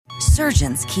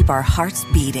surgeons keep our hearts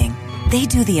beating. They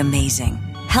do the amazing,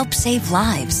 help save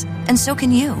lives, and so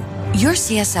can you. Your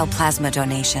CSL plasma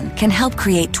donation can help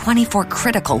create 24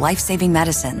 critical life-saving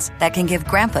medicines that can give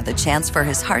Grandpa the chance for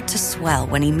his heart to swell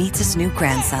when he meets his new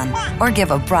grandson, or give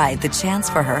a bride the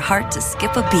chance for her heart to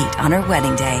skip a beat on her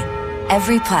wedding day.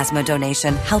 Every plasma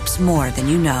donation helps more than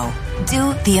you know.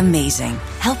 Do the amazing.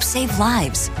 Help save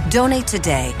lives. Donate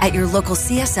today at your local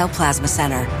CSL Plasma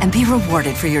Center and be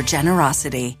rewarded for your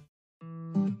generosity.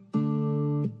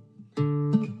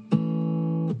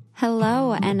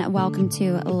 Hello and welcome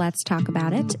to Let's Talk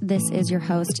About It. This is your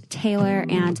host, Taylor,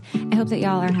 and I hope that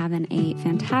y'all are having a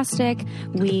fantastic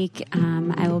week.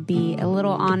 I will be a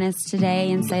little honest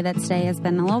today and say that today has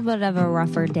been a little bit of a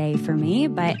rougher day for me,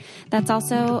 but that's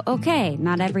also okay.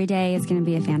 Not every day is going to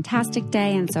be a fantastic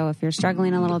day, and so if you're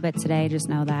struggling a little bit today, just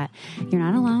know that you're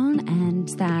not alone and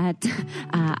that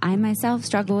I myself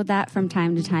struggle with that from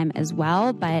time to time as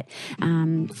well, but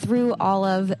through all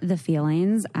of the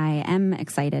feelings, I am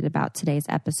excited about today's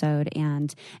episode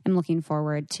and I'm looking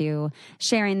forward to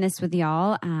sharing this with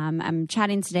y'all. I'm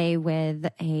chatting today with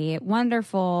a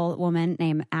wonderful woman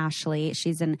named Ashley.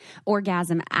 She's an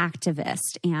orgasm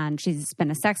activist and she's been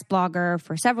a sex blogger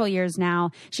for several years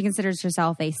now. She considers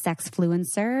herself a sex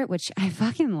fluencer, which I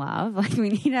fucking love. Like, we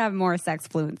need to have more sex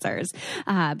fluencers.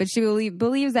 But she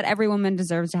believes that every woman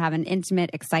deserves to have an intimate,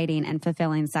 exciting, and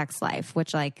fulfilling sex life,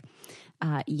 which, like,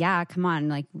 yeah, come on.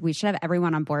 Like, we should have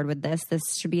everyone on board with this. This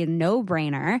should be a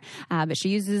no-brainer. But she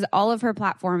uses all of her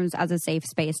platforms as a safe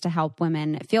space to help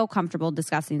women feel comfortable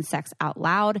discussing sex out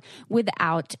loud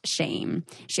without shame.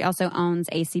 She also owns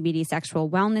a CBD sexual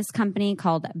wellness company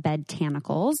called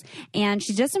Bedtanicals. And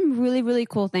she does some really, really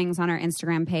cool things on her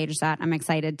Instagram page that I'm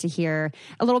excited to hear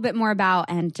a little bit more about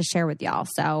and to share with y'all.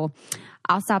 So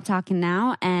I'll stop talking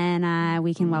now and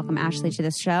we can welcome Ashley to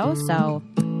the show. So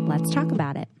let's talk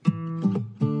about it.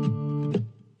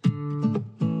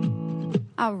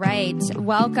 All right.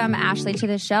 Welcome, Ashley, to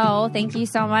the show. Thank you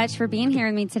so much for being here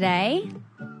with me today.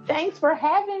 Thanks for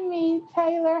having me,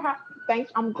 Taylor.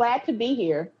 Thanks. I'm glad to be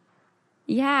here.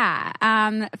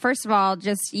 Yeah. First of all,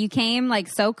 just you came like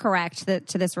so correct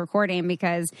to this recording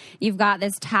because you've got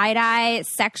this tie-dye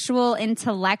sexual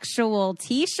intellectual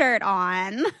t-shirt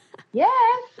on.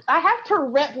 Yes. I have to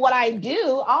rep what I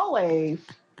do always.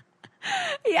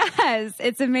 Yes,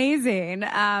 it's amazing.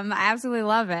 I absolutely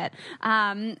love it.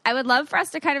 I would love for us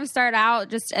to kind of start out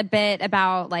just a bit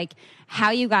about like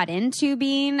how you got into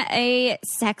being a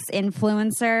sex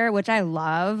influencer, which I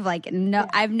love. Like, no, yeah.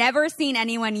 I've never seen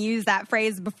anyone use that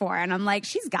phrase before, and I'm like,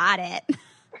 she's got it.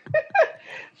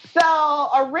 So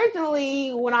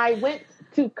originally, when I went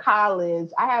to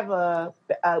college, I have a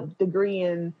degree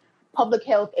in public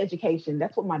health education.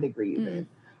 That's what my degree is in.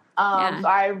 So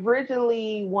I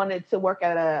originally wanted to work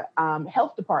at a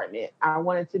health department. I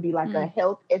wanted to be like a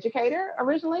health educator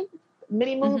originally,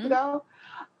 many moons ago.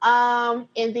 And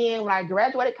then when I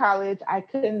graduated college, I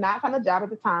could not find a job at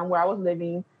the time where I was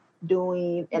living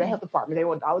doing at a health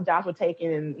department. All the jobs were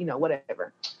taken and, you know,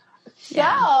 whatever. So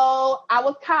I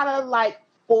was kind of like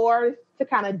forced to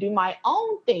kind of do my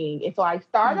own thing. And so I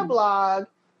started a blog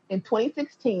in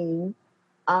 2016.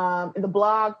 And the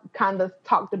blog kind of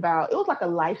talked about, it was like a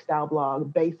lifestyle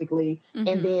blog, basically.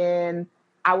 And then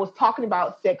I was talking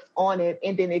about sex on it.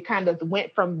 And then it kind of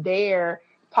went from there,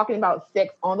 talking about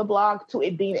sex on the blog to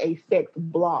it being a sex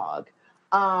blog.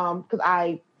 Because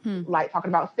I like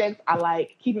talking about sex. I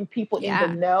like keeping people in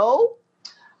the know,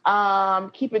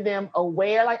 keeping them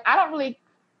aware. Like, I don't really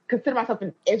consider myself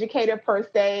an educator per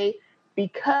se,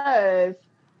 because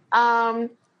I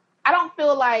don't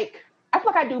feel like, I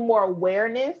feel like I do more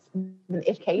awareness than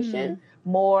education,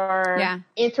 more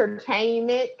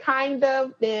entertainment kind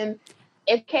of than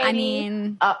educating. I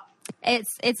mean,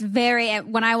 it's very,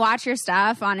 when I watch your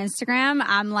stuff on Instagram,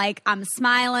 I'm like, I'm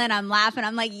smiling, I'm laughing.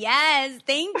 I'm like, yes,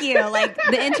 thank you. Like,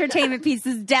 the entertainment piece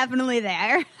is definitely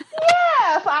there.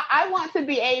 Yeah. So I want to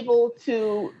be able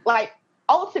to, like,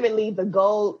 ultimately the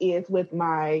goal is with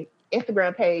my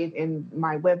Instagram page and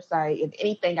my website and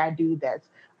anything I do that's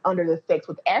under the Sex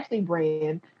with Ashley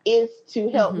brand is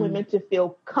to help women to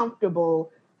feel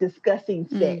comfortable discussing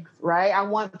sex, right? I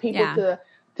want people to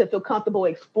feel comfortable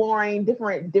exploring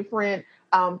different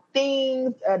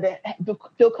things, that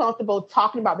feel comfortable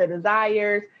talking about their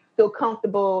desires, feel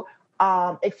comfortable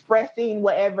expressing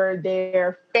whatever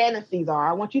their fantasies are.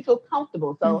 I want you to feel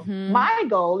comfortable. So my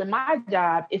goal and my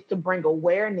job is to bring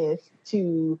awareness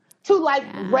to like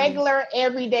regular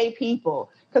everyday people,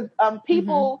 because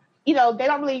people. You know, they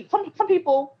don't really, some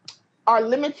people are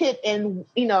limited in,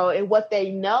 you know, in what they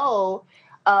know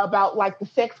about like the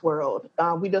sex world.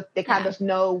 They kind of just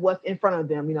know what's in front of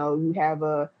them. You know, you have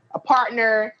a a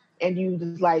partner and you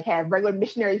just like have regular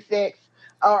missionary sex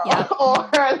or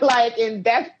like, and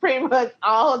that's pretty much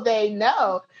all they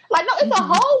know. Like, no, it's a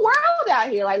whole world out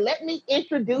here. Like, let me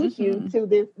introduce you to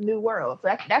this new world.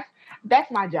 So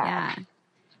that's my job. Yeah.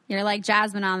 You're like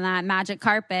Jasmine on that magic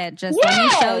carpet. Just let me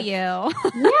show you.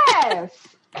 Yes.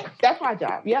 That's my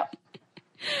job. Yep.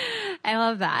 I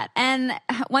love that. And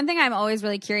one thing I'm always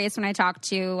really curious when I talk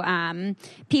to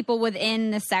people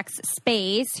within the sex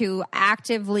space who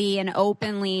actively and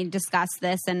openly discuss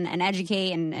this and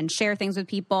educate and share things with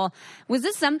people, was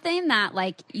this something that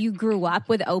like you grew up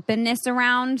with openness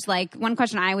around? Like one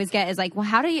question I always get is like, well,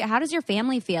 how does your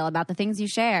family feel about the things you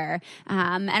share?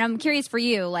 And I'm curious for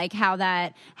you, like how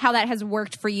that has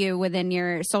worked for you within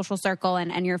your social circle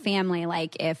and your family.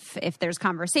 Like if there's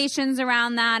conversations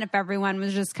around that, if everyone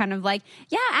was just kind of like,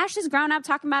 yeah, Ashley's grown up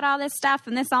talking about all this stuff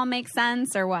and this all makes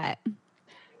sense, or what?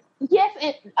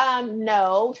 Yes and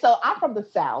no. So I'm from the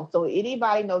South. So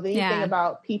anybody knows anything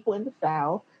about people in the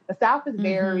South is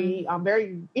very,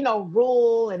 very,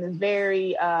 rural and is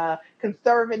very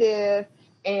conservative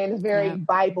and is very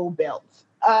Bible belt.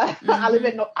 I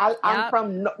live I'm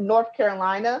from North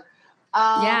Carolina.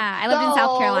 I lived in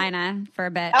South Carolina for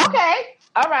a bit. Okay.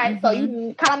 All right. So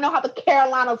you kind of know how the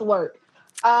Carolinas work.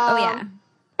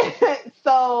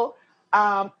 So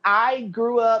I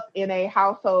grew up in a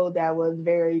household that was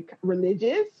very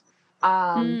religious.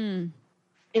 And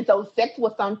so sex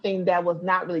was something that was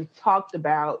not really talked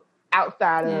about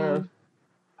outside of,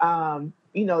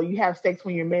 you have sex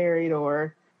when you're married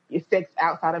or your sex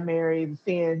outside of marriage,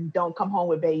 saying don't come home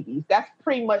with babies. That's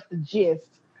pretty much the gist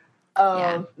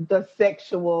of the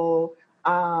sexual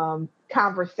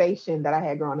conversation that I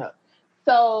had growing up.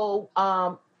 So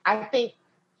I think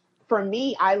for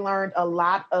me, I learned a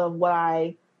lot of what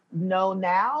I know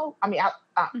now. I mean,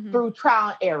 through trial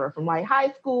and error from like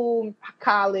high school,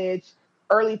 college,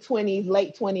 early 20s,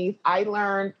 late 20s. I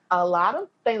learned a lot of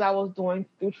things I was doing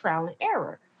through trial and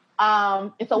error.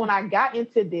 And so when I got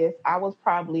into this, I was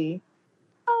probably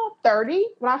 30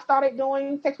 when I started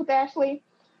doing Sex with Ashley.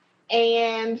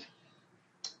 And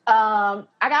I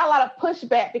got a lot of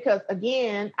pushback because,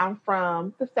 again, I'm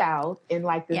from the South in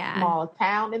like this small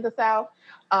town in the South.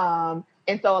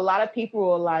 And so a lot of people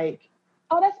were like,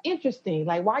 oh, that's interesting.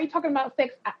 Like, why are you talking about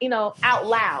sex, out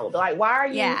loud? Like, why are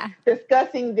you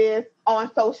discussing this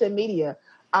on social media?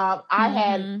 I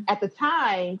had, at the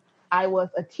time, I was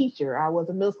a teacher. I was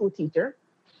a middle school teacher.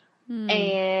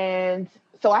 And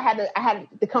so I had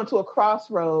to come to a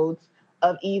crossroads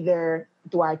of either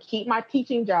do I keep my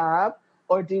teaching job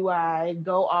or do I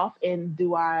go off and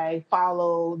do I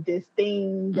follow this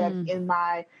thing that's in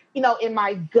my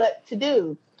gut to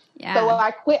do? Yeah. So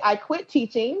I quit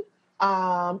teaching.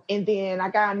 And then I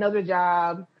got another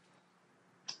job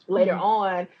later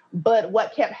on. But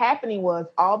what kept happening was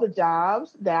all the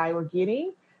jobs that I were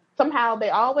getting, somehow they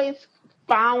always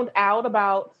found out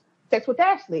about Sex with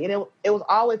Ashley. And it was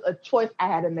always a choice I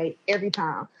had to make every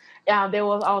time. There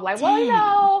was always like,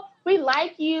 well, we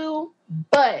like you,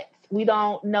 but we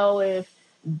don't know if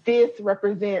this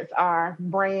represents our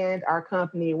brand, our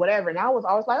company, whatever. And I was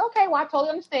always like, okay, well, I totally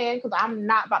understand because I'm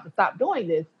not about to stop doing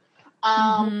this.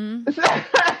 And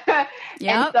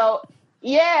so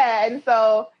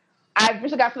I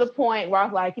eventually got to the point where I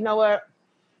was like, you know what?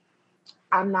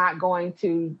 I'm not going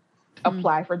to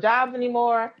apply for jobs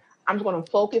anymore. I'm just going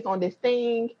to focus on this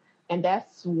thing. And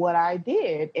that's what I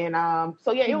did. And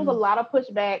it was a lot of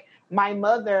pushback. My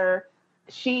mother,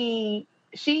 she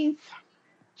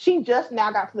just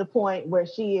now got to the point where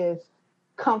she is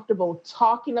comfortable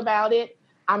talking about it.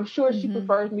 I'm sure she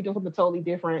prefers me doing something totally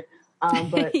different.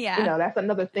 But that's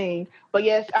another thing. But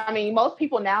yes, I mean, most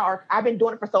people now I've been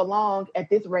doing it for so long at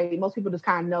this rate, most people just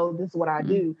kind of know this is what I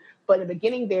do. But in the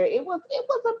beginning there, it was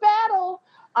a battle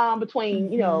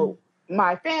between,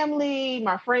 my family,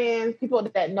 my friends, people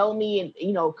that know me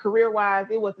and, career wise,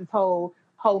 it was this whole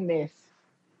mess.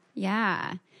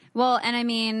 Yeah. Well, and I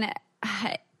mean,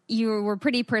 you were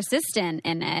pretty persistent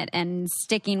in it and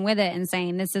sticking with it and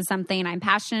saying, this is something I'm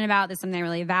passionate about. This is something I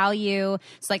really value.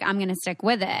 It's like, I'm going to stick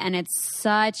with it. And it's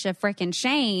such a freaking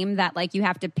shame that like you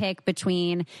have to pick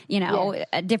between,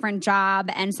 a different job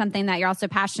and something that you're also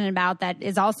passionate about that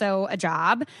is also a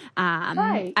job.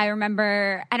 Right. I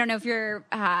remember, I don't know if you're,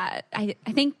 I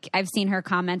think I've seen her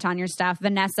comment on your stuff,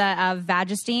 Vanessa of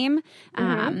Vagesteem.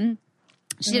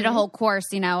 She did a whole course,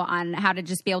 on how to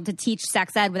just be able to teach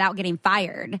sex ed without getting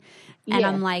fired. And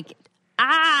I'm like,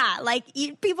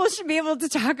 people should be able to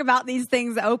talk about these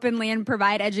things openly and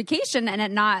provide education and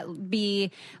it not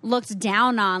be looked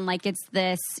down on like it's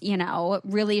this,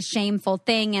 really shameful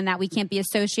thing and that we can't be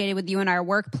associated with you in our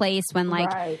workplace when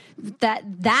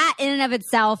that in and of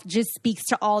itself just speaks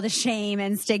to all the shame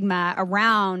and stigma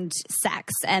around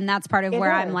sex. And that's part of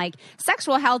where I'm like,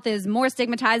 sexual health is more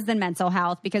stigmatized than mental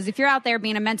health, because if you're out there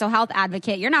being a mental health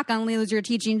advocate, you're not going to lose your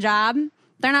teaching job.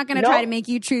 They're not going to try to make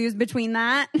you choose between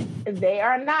that. They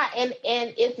are not. And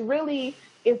it's really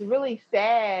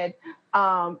sad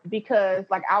because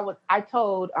like I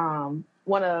told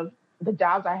one of the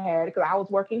jobs I had, because I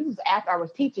was working, this was after I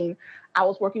was teaching, I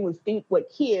was working with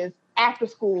kids after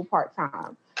school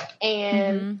part-time.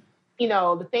 And,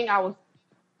 the thing I was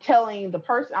telling the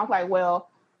person, I was like, well,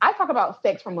 I talk about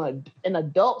sex from an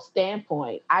adult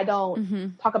standpoint. I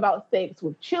don't talk about sex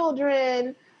with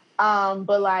children.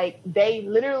 But like they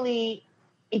literally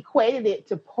equated it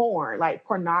to porn, like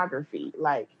pornography.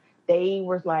 Like they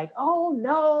was like, oh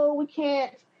no, we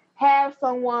can't have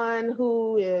someone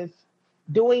who is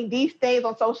doing these things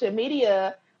on social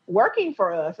media working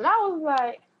for us. And I was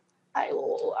like,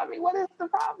 what is the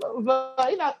problem?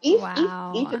 But each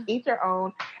their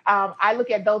own. I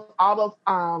look at all those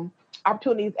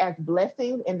opportunities as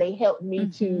blessings, and they help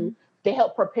me they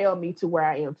help propel me to where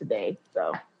I am today.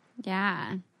 So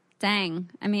yeah. Dang.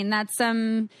 I mean, that's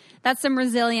some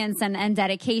resilience and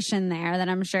dedication there that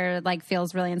I'm sure like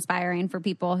feels really inspiring for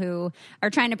people who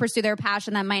are trying to pursue their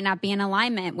passion that might not be in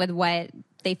alignment with what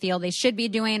they feel they should be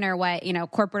doing or what,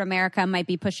 corporate America might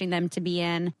be pushing them to be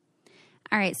in.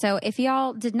 All right. So if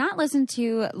y'all did not listen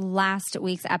to last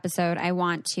week's episode, I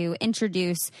want to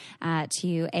introduce to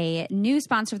you a new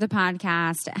sponsor of the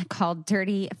podcast called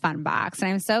Dirty Fun Box.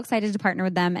 And I'm so excited to partner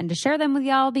with them and to share them with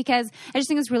y'all because I just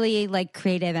think it's really like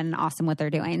creative and awesome what they're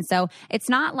doing. So it's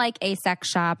not like a sex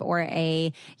shop or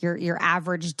your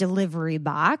average delivery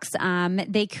box.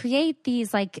 They create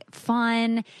these like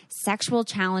fun sexual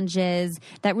challenges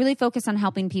that really focus on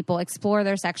helping people explore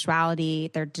their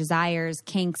sexuality, their desires,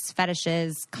 kinks, fetishes,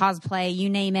 cosplay,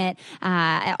 you name it,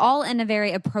 all in a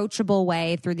very approachable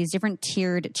way through these different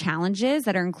tiered challenges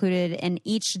that are included in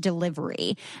each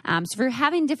delivery. So if you're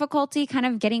having difficulty kind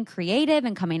of getting creative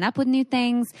and coming up with new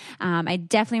things, I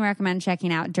definitely recommend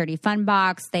checking out Dirty Fun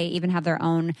Box. They even have their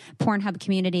own Pornhub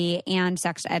community and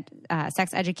sex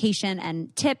education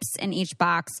and tips in each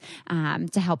box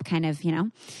to help kind of,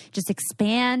 just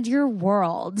expand your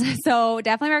world. So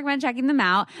definitely recommend checking them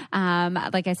out.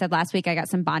 Like I said last week, I got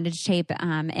some bondage tape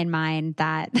in mind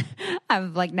that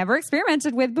I've like never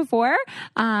experimented with before.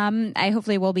 I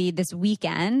hopefully will be this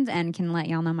weekend and can let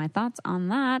y'all know my thoughts on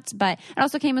that. But it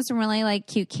also came with some really like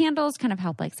cute candles, kind of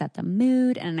help like set the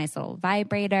mood, and a nice little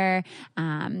vibrator.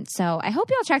 So I hope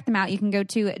y'all check them out. You can go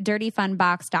to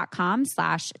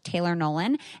dirtyfunbox.com/Taylor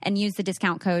Nolan and use the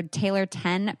discount code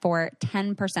Taylor10 for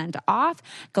 10% off.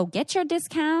 Go get your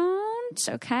discount.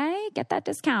 Okay. Get that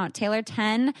discount.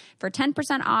 Taylor10 for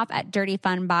 10% off at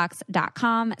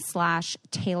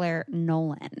dirtyfunbox.com/Taylor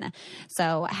Nolan.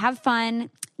 So have fun,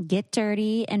 get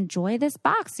dirty, enjoy this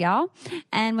box, y'all.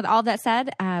 And with all that said,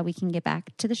 we can get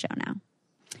back to the show now.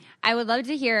 I would love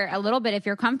to hear a little bit, if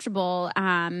you're comfortable,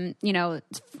 coming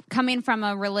from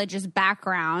a religious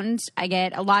background. I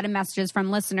get a lot of messages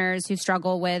from listeners who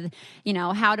struggle with,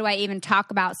 how do I even talk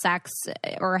about sex,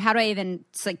 or how do I even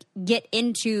get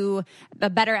into a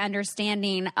better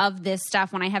understanding of this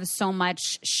stuff when I have so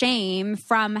much shame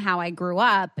from how I grew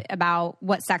up about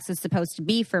what sex is supposed to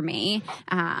be for me.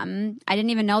 I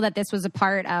didn't even know that this was a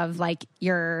part of like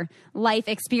your life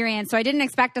experience, so I didn't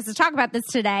expect us to talk about this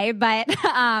today, but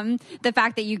the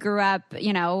fact that you grew up,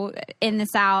 in the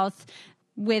South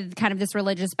with kind of this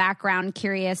religious background,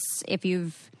 curious if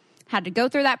you've had to go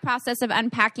through that process of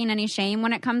unpacking any shame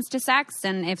when it comes to sex,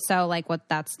 and if so, like what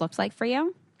that's looked like for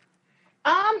you.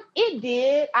 It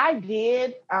did. I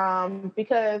did,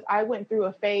 because I went through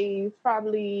a phase,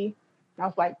 probably I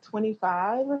was like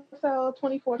 25 or so,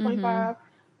 24, 25,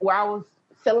 where I was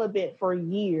celibate for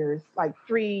years, like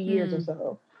 3 years or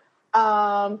so.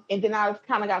 And then I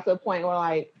kind of got to a point where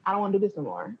like, I don't want to do this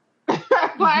anymore.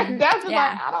 Like that's just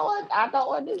like, I don't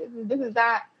want to do this. This is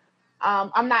not,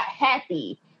 I'm not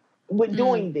happy with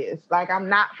doing this. Like I'm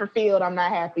not fulfilled. I'm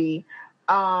not happy.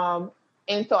 And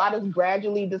so I just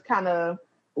gradually just kind of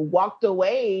walked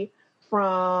away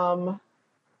from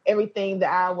everything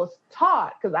that I was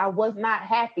taught because I was not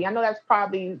happy. I know that's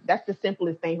the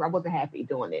simplest thing. I wasn't happy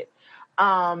doing it.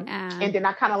 And then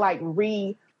I kind of like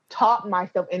taught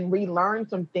myself and relearned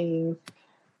some things,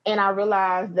 and I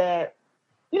realized that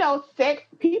sex,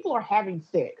 people are having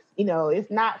sex.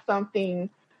 It's not something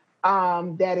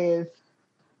that is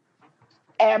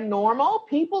abnormal.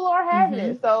 People are having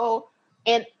it. So,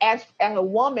 and as a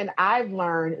woman, I've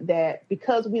learned that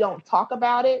because we don't talk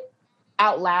about it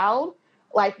out loud,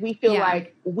 like we feel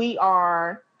like we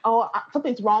are,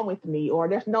 something's wrong with me, or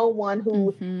there's no one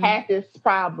who has this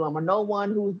problem, or no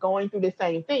one who's going through the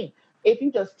same thing. If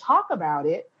you just talk about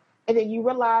it, and then you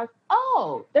realize,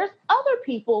 oh, there's other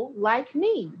people like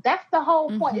me. That's the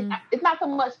whole point. It's not so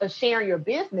much of sharing your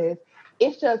business.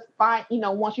 It's just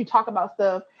once you talk about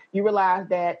stuff, you realize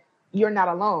that you're not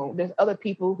alone. There's other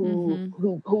people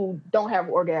who don't have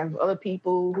orgasms, other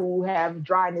people who have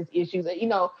dryness issues,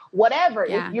 whatever.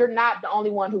 Yeah. You're not the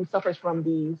only one who suffers from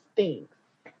these things.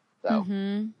 So,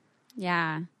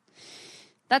 yeah.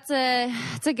 That's a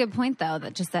good point though.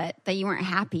 That you weren't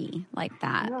happy like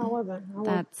that. No, I wasn't.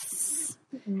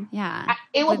 Yeah.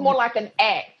 It was more like an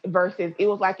act versus it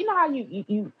was like, how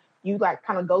you like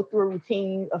kind of go through a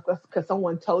routine because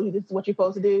someone told you this is what you're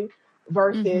supposed to do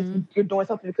versus you're doing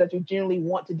something because you genuinely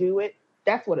want to do it.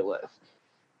 That's what it was.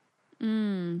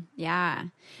 Yeah.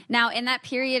 Now, in that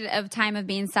period of time of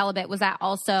being celibate, was that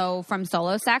also from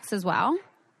solo sex as well?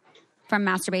 From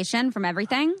masturbation, from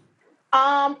everything?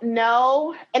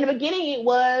 No. In the beginning it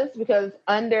was because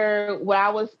under what I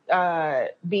was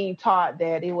being taught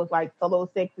that it was like solo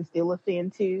sex is still a sin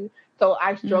too. So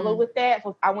I struggled with that.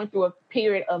 So I went through a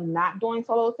period of not doing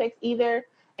solo sex either.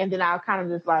 And then I kind of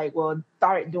just started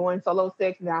doing solo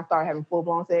sex, and then I started having full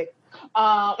blown sex.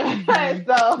 Yeah.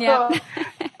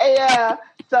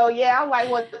 So yeah, I'm like,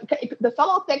 well, the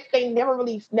solo sex thing never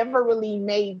really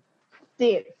made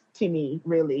sense to me,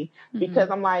 really, because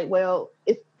I'm like, well,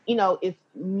 it's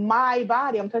my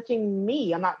body. I'm touching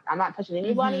me. I'm not touching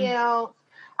anybody else.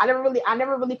 I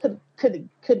never really could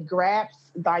grasp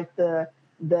like the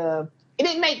it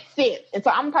didn't make sense. And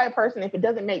so I'm the type of person, if it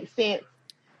doesn't make sense,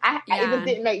 it just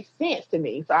didn't make sense to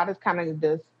me. So I just kind of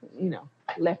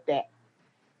left that.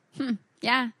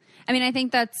 Yeah. I mean, I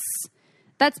think that's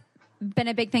been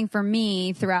a big thing for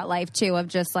me throughout life too, of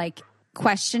just like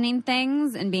questioning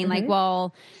things and being like,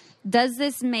 well, does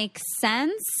this make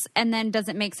sense? And then does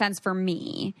it make sense for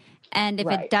me? And if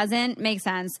it doesn't make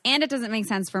sense and it doesn't make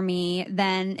sense for me,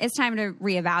 then it's time to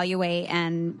reevaluate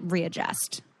and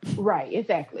readjust. Right.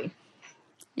 Exactly.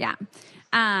 Yeah.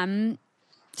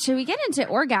 Should we get into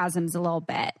orgasms a little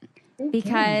bit?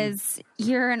 Because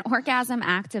you're an orgasm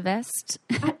activist,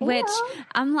 which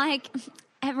I'm like,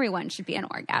 everyone should be an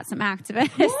orgasm activist.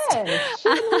 Yes.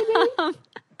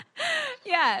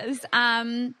 Yes.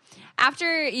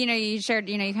 After, you shared,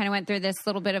 you kind of went through this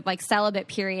little bit of like celibate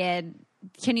period.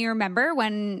 Can you remember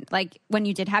when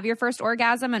you did have your first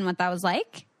orgasm and what that was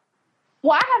like?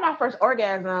 Well, I had my first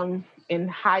orgasm in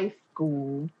high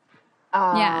school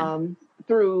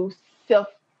through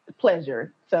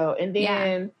self-pleasure. So, and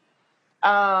then,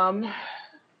 I'm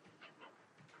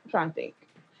trying to think.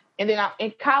 And then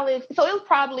in college, so it was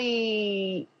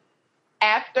probably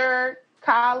after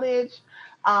college.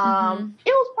 It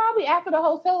was probably after the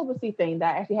whole celibacy thing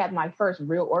that I actually had my first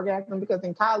real orgasm, because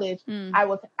in college I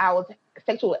was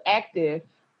sexually active,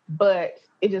 but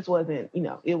it just wasn't,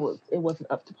 it wasn't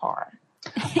up to par.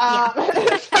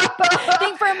 I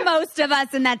think for most of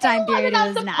us in that time period,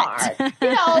 it was not.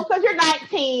 Because you're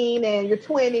 19 and you're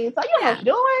 20, so you know what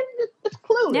you're doing. It's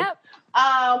clueless. Yep.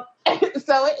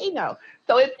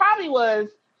 So it probably was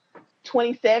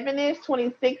 27-ish,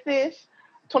 26-ish.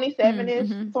 27-ish,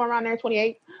 somewhere around there,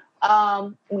 28.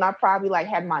 When I probably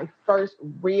had my first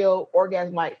real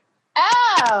orgasm,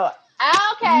 oh,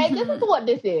 okay, this is what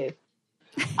this is.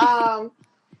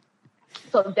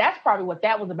 So that's probably what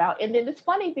that was about. And then it's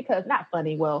funny because, not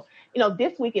funny, well,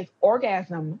 this week is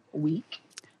Orgasm Week,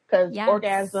 because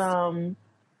orgasm,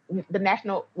 the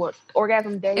national,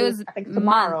 Orgasm Day is, I think,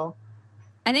 tomorrow.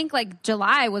 I think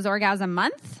July was Orgasm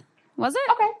Month, was it?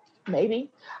 Okay. Maybe.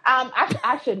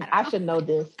 I should know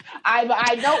this.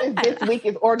 I know this week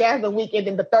is Orgasm Week, and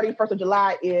then the 31st of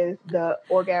July is the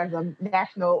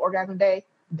National Orgasm Day.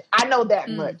 I know that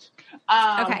much.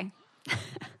 Okay.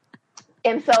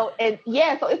 so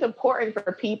it's important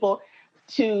for people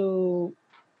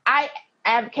I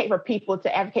advocate for people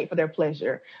to advocate for their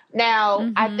pleasure.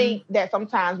 Now, I think that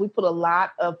sometimes we put a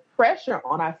lot of pressure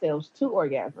on ourselves to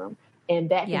orgasm, and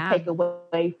that can take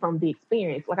away from the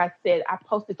experience. Like I said, I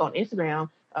posted on Instagram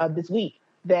this week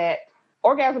that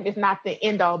orgasm is not the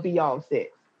end all be all of sex,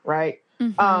 right?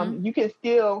 You can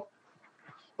still,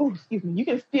 you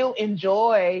can still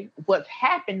enjoy what's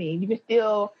happening. You can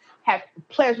still have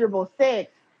pleasurable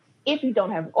sex if you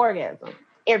don't have an orgasm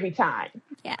every time.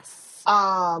 Yes.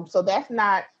 So that's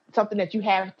not something that you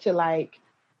have to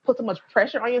put so much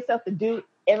pressure on yourself to do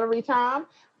every time.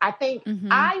 I think,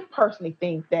 I personally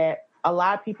think that a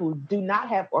lot of people do not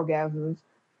have orgasms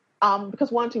Because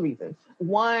two reasons.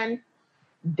 One,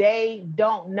 they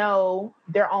don't know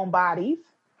their own bodies.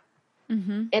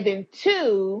 Mm-hmm. And then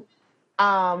two,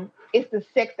 it's the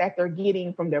sex that they're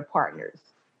getting from their partners.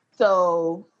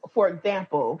 So, for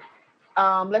example,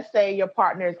 let's say your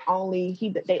partner's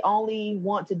they only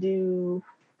want to do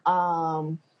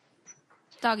doggy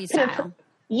style.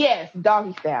 Yes,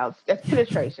 doggy styles. That's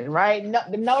penetration, right?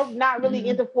 No, not really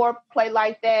into foreplay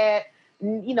like that.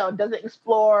 Doesn't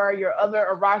explore your other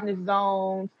erogenous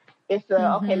zones. It's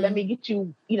okay, let me get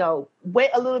you,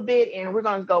 wet a little bit and we're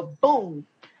going to go boom.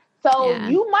 So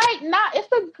you might not,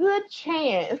 it's a good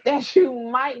chance that you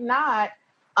might not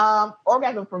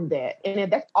orgasm from that. And if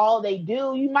that's all they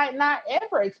do, you might not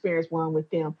ever experience one with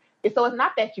them. And so it's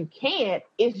not that you can't,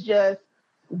 it's just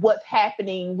what's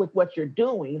happening with what you're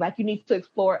doing. Like you need to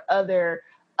explore other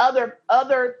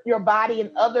your body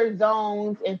and other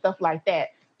zones and stuff like that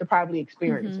to probably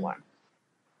experience one.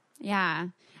 Yeah.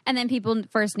 And then people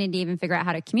first need to even figure out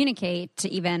how to communicate to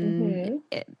even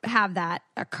have that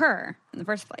occur in the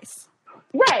first place.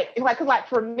 Right. Like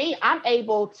for me, I'm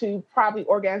able to probably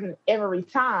orgasm every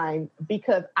time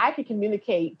because I can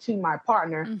communicate to my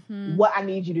partner what I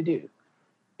need you to do.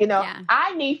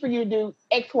 I need for you to do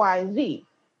X, Y, and Z.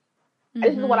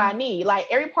 This is what I need. Like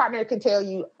every partner can tell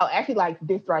you, oh, actually like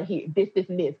this right here, this,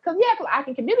 and this. Because I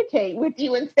can communicate with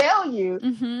you and tell you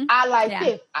I like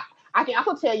this. I can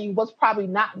also tell you what's probably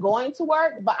not going to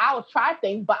work, but I will try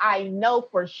things, but I know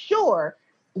for sure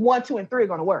 1, 2, and 3 are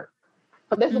going to work.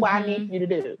 So this is what I need for you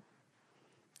to do.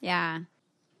 Yeah.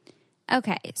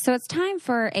 Okay. So it's time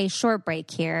for a short break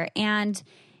here. And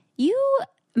you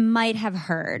might have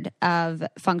heard of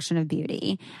Function of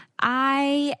Beauty.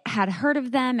 I had heard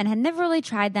of them and had never really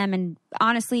tried them and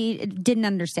honestly didn't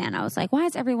understand. I was like, why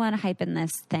is everyone hyping this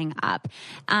thing up?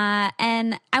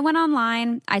 And I went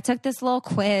online, I took this little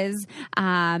quiz,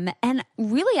 and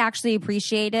really actually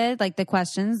appreciated like the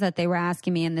questions that they were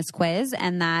asking me in this quiz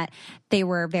and that they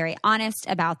were very honest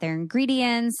about their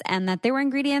ingredients and that they were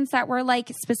ingredients that were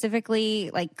like specifically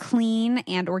like clean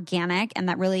and organic and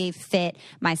that really fit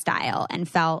my style and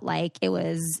felt like it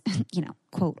was,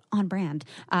 quote, on brand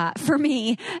for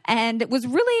me, and was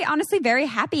really honestly very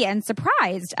happy and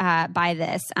surprised by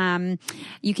this.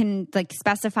 You can like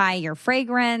specify your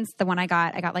fragrance. The one I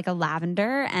got like a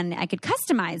lavender, and I could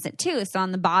customize it too. So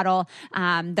on the bottle,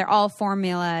 they're all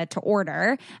formula to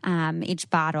order, each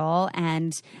bottle,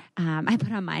 and I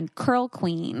put on mine Curl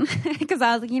Queen because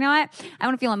I was like, you know what? I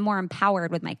want to feel more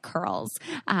empowered with my curls.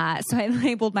 So I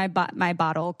labeled my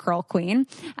bottle Curl Queen.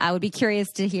 I would be curious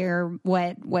to hear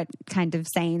what kind of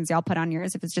sayings y'all put on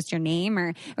yours, if it's just your name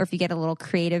or if you get a little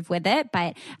creative with it.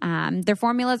 But their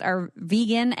formulas are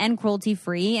vegan and cruelty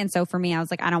free. And so for me, I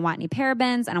was like, I don't want any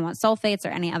parabens. I don't want sulfates or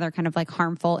any other kind of like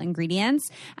harmful ingredients.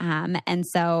 And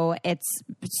so it's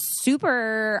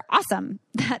super awesome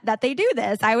that they do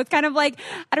this. I was kind of like,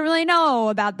 I don't really know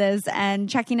about this, and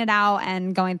checking it out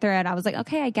and going through it. I was like,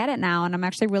 okay, I get it now. And I'm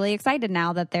actually really excited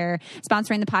now that they're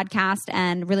sponsoring the podcast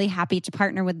and really happy to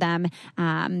partner with them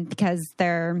because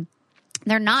they're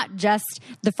not just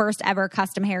the first ever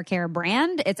custom hair care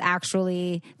brand. It's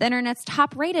actually the internet's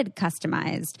top rated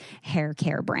customized hair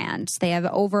care brand. They have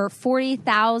over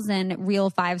 40,000 real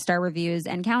 5-star reviews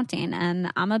and counting,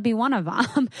 and I'm going to be one of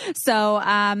them. So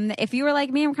if you were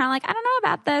like me, I'm kind of like, I don't know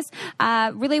about this.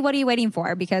 Really, what are you waiting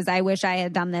for? Because I wish I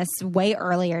had done this way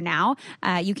earlier now.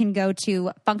 You can go to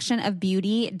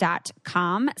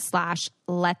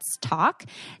functionofbeauty.com/Let's Talk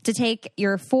to take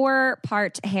your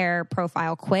 4-part hair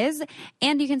profile quiz,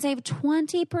 and you can save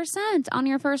 20% on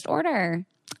your first order.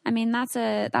 I mean, that's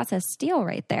a steal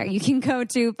right there. You can go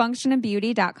to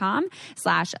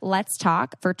functionofbeauty.com/Let's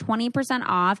Talk for 20%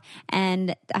 off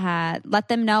and let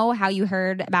them know how you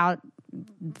heard about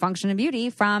Function of Beauty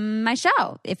from my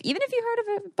show, even if you heard of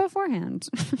it beforehand.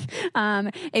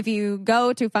 If you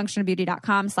go to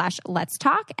functionofbeauty.com/Let's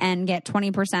Talk and get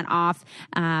 20% off,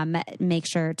 make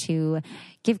sure to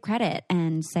give credit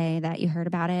and say that you heard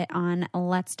about it on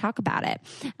Let's Talk About It.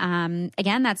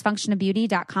 Again, that's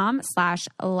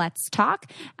functionofbeauty.com/Let's Talk.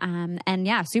 And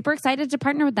yeah, super excited to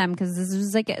partner with them because this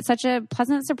was like such a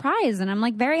pleasant surprise. And I'm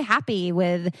like very happy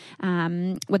with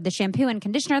the shampoo and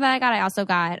conditioner that I got. I also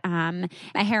got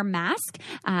a hair mask,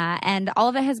 and all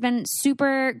of it has been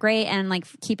super great and like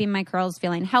keeping my curls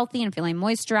feeling healthy and feeling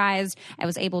moisturized. I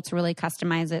was able to really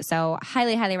customize it. So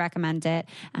highly, highly recommend it.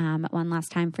 One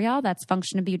last time for y'all, that's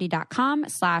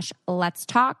functionofbeauty.com/Let's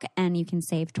Talk, and you can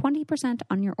save 20%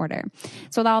 on your order.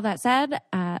 So with all that said,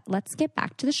 let's get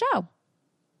back to the show.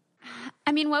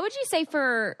 I mean, what would you say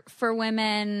for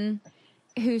women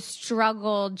who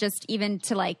struggle just even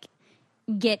to like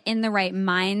get in the right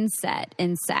mindset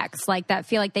in sex, like that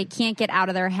feel like they can't get out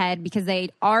of their head because they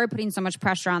are putting so much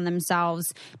pressure on themselves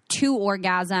to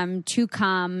orgasm, to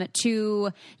come, to,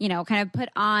 you know, kind of put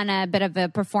on a bit of a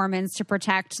performance to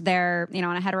protect their, you know,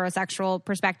 on a heterosexual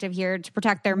perspective here, to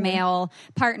protect their male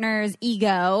partner's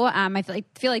ego. I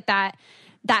feel like that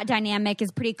dynamic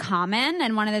is pretty common.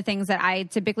 And one of the things that I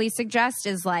typically suggest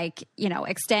is, like, you know,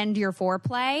 extend your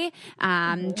foreplay,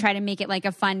 try to make it like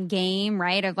a fun game,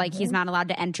 right? Of like, he's not allowed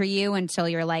to enter you until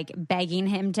you're like begging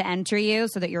him to enter you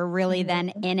so that you're really then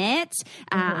in it.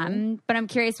 But I'm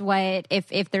curious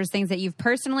if there's things that you've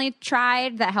personally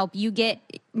tried that help you get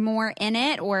more in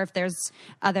it, or if there's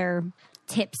other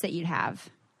tips that you'd have.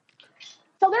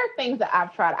 So there are things that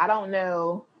I've tried. I don't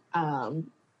know.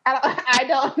 I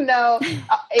don't know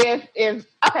if okay, so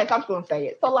I'm just gonna say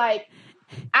it. So like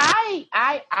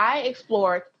I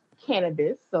explored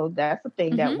cannabis, so that's a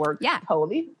thing that works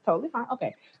totally fine.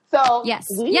 Okay. So yes.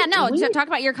 Talk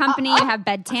about your company. You have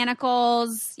Bed Tanicles.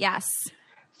 Yes.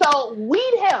 So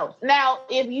weed helps. Now,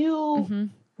 if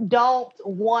you don't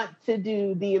want to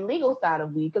do the illegal side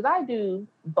of weed, because I do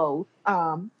both.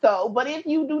 But if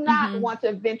you do not want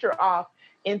to venture off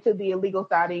into the illegal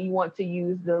side and you want to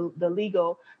use the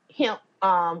legal hemp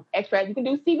extract, you can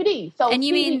do CBD. So, and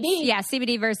you CBD, mean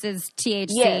CBD versus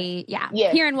THC?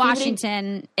 Yes. Here in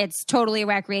Washington, it's totally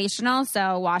recreational.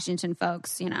 So Washington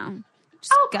folks, you know,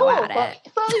 just go at it.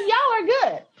 So y'all are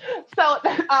good. So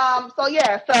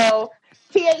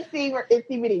THC is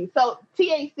CBD. So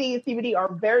THC and CBD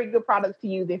are very good products to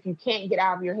use if you can't get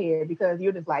out of your head, because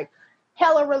you're just like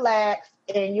hella relaxed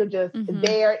and you're just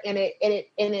there, and it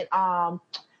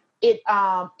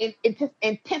just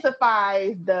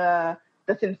intensifies the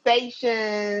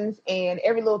sensations and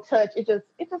every little touch. It's just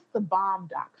the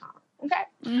bomb.com. Okay.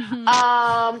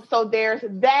 So there's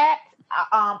that.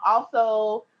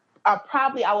 Also, I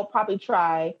will probably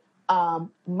try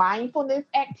mindfulness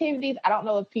activities. I don't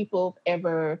know if people have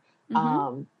ever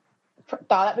thought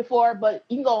that before, but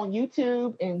you can go on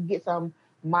YouTube and get some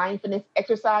mindfulness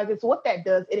exercises. So what that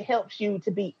does, it helps you to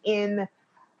be in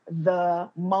the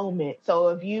moment. So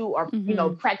if you are,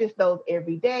 practice those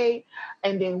every day,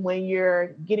 and then when you're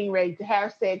getting ready to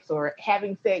have sex or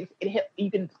having sex, you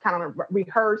can kind of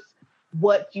rehearse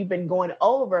what you've been going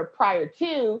over prior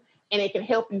to, and it can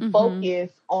help you focus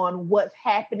on what's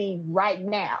happening right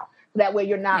now. That way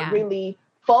you're not really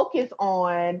focused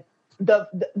on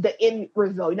the end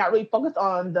result. You're not really focused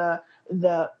on the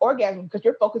orgasm, because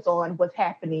you're focused on what's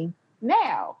happening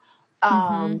now.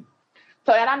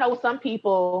 So, and I know some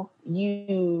people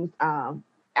use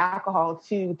alcohol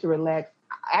to relax.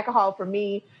 Alcohol for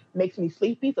me makes me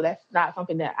sleepy, so that's not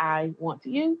something that I want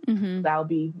to use. So I'll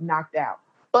be knocked out.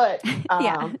 But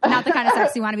not the kind of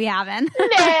sex you want to be having.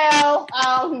 No,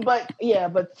 but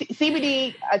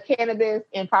CBD, cannabis,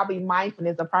 and probably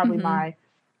mindfulness are probably my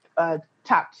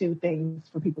top two things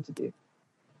for people to do.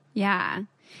 Yeah.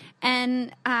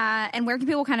 And where can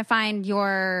people kind of find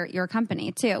your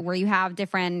company too, where you have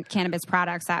different cannabis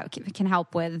products that can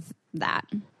help with that?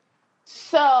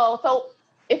 So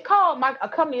it's called, a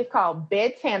company is called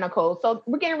Bed Tanicles. So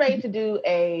we're getting ready to do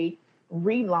a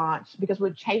relaunch because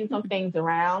we're changing some things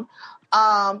around.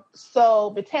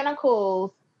 So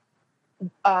Botanicals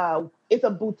is a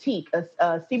boutique, a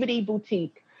CBD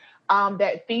boutique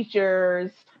that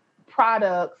features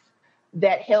products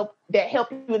that help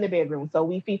you in the bedroom. So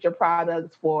we feature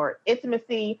products for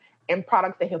intimacy and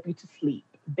products that help you to sleep,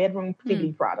 bedroom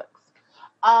CBD products.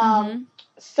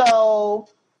 So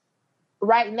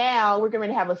right now we're going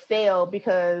to have a sale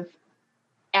because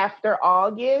after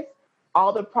August,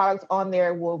 all the products on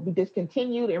there will be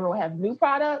discontinued and we'll have new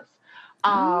products.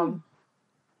 So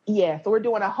we're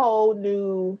doing a whole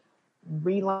new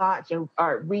relaunch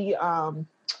or revamp.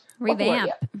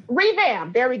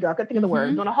 There we go. I couldn't think of the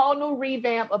word. Doing a whole new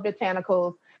revamp of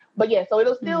Botanicals. But so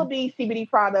it'll still be CBD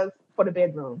products for the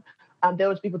bedroom.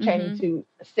 Those people changing to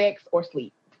sex or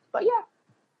sleep. But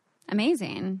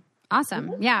amazing.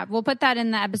 Awesome. Yeah, we'll put that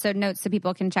in the episode notes so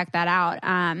people can check that out.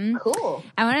 Cool.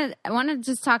 I want to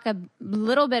just talk a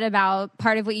little bit about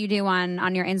part of what you do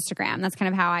on your Instagram. That's kind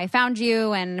of how I found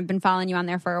you, and I've been following you on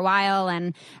there for a while.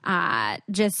 And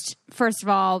just first of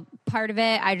all, part of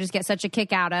it I just get such a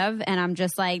kick out of, and I'm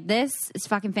just like, this is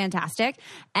fucking fantastic.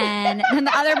 And then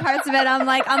the other parts of it, I'm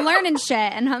like, I'm learning shit,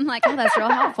 and I'm like, oh, that's real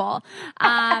helpful.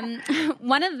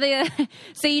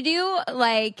 So you do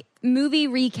like movie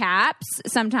recaps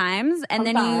sometimes, and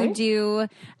then you do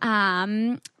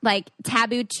like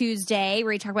Taboo Tuesday,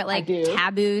 where you talk about like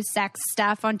taboo sex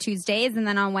stuff on Tuesdays, and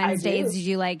then on Wednesdays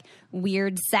you do like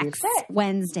weird sex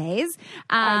Wednesdays.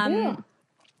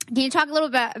 Can you talk a little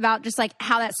bit about just like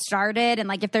how that started and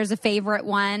like if there's a favorite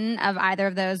one of either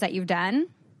of those that you've done?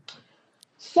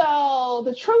 So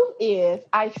the truth is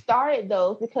I started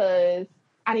those because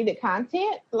I needed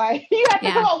content. Like you have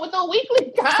to come up with a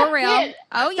weekly content. For real.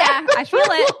 Oh yeah. I feel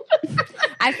it.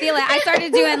 I feel it. I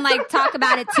started doing like talk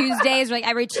about it Tuesdays. Like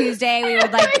every Tuesday we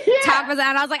would like talk about it.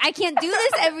 And I was like, I can't do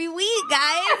this every week,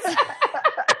 guys.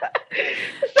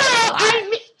 So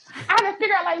I had to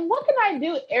figure out like, what can I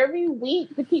do every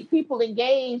week to keep people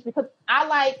engaged? Because I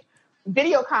like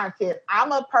video content.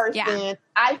 I'm a person,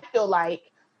 I feel like,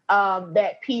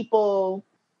 that people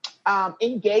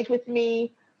engage with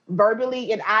me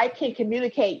verbally, and I can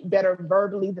communicate better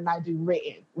verbally than I do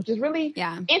written, which is really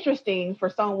interesting for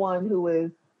someone who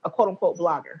is a quote unquote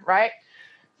blogger, right?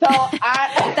 So that's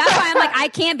why I'm like, I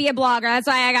can't be a blogger. That's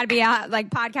why I got to be a like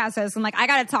podcast host. I'm like, I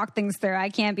got to talk things through. I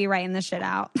can't be writing this shit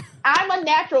out. I'm a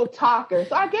natural talker,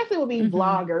 so I guess it would be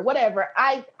blogger, whatever.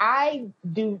 I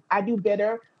do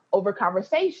better over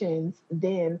conversations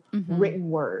than written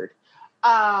word.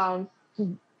 So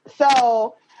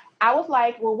I was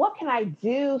like, well, what can I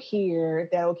do here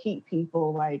that will keep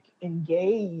people like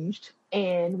engaged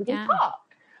and we can talk?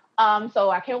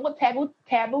 So I came up with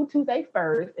Taboo Tuesday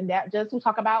first, and that just will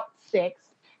talk about sex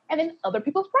and then other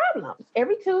people's problems.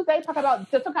 Every Tuesday, talk about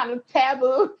just some kind of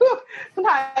taboo, some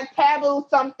kind of taboo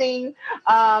something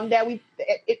that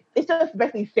it's just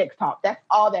basically sex talk. That's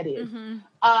all that is.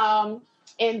 And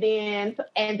then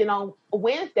on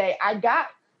Wednesday, I got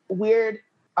Weird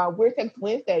Sex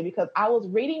Wednesday because I was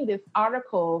reading this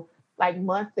article like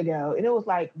months ago, and it was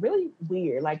like really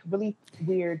weird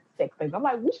sex things. I'm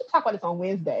like, we should talk about this on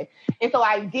Wednesday. And so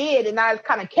I did, and I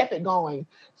kind of kept it going.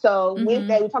 So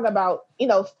Wednesday, we talk about,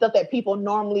 stuff that people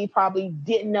normally probably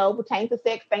didn't know pertains to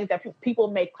sex, things that people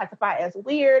may classify as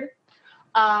weird.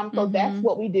 So that's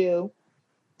what we do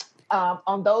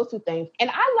on those two things.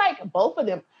 And I like both of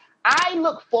them. I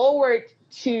look forward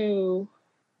to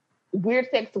Weird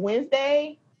Sex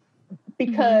Wednesday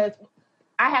because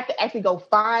I have to actually go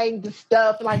find the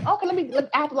stuff. Like, okay,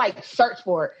 I have to like search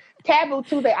for it. Taboo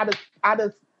Tuesday, I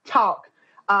just talk.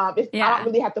 I don't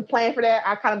really have to plan for that.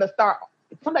 I kind of just start.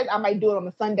 Sometimes I might do it on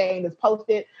a Sunday and just post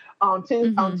it on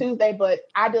Tuesday, but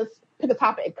I just pick a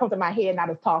topic, it comes to my head, and I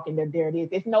just talk, and there it is.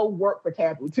 It's no work for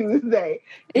Taboo Tuesday.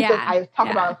 It's just I just talk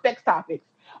about sex topics.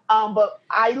 But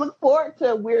I look forward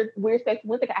to Weird Sex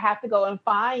Wednesday. I have to go and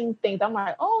find things. I'm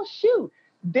like, oh shoot,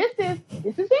 this is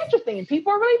interesting.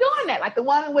 People are really doing that. Like the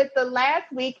one with the last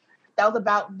week that was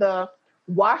about the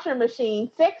washer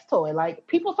machine sex toy. Like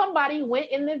somebody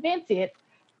went and invented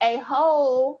a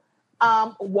whole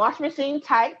wash machine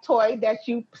type toy that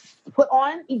you put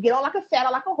on. You get on like a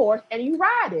saddle, like a horse, and you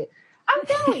ride it. I'm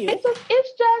telling you, it's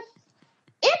just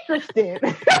interesting.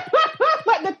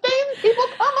 Like the things people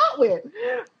come up with.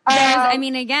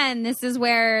 Again, this is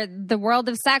where the world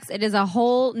of sex, it is a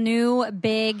whole new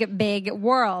big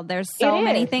world. There's so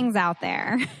many things out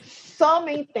there. So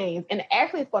many things. And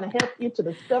actually it's going to help you to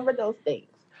discover those things.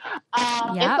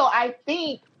 And so I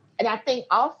think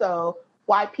also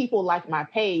why people like my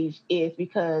page is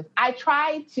because I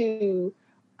try to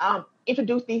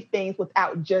introduce these things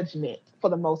without judgment for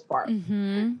the most part.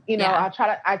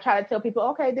 I try to tell people,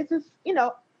 okay, this is,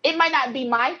 it might not be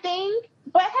my thing,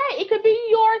 but hey, it could be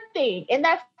your thing. And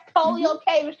that's totally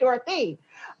okay if it's your thing.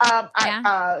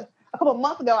 A couple of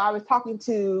months ago, I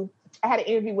had an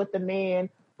interview with the man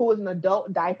who was an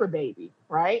adult diaper baby,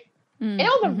 right? And it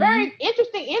was a very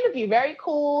interesting interview, very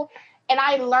cool. And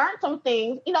I learned some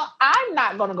things. I'm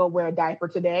not going to go wear a diaper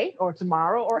today or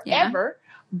tomorrow or ever,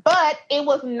 but it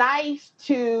was nice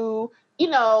to,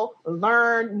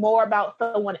 learn more about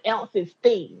someone else's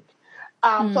thing.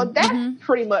 So that's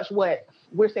pretty much what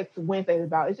Weird Sex Wednesday is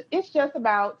about. It's just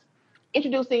about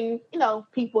introducing,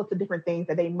 people to different things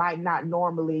that they might not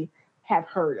normally have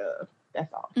heard of.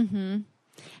 That's all.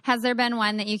 Has there been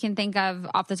one that you can think of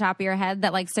off the top of your head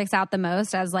that like sticks out the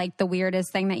most as like the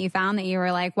weirdest thing that you found that you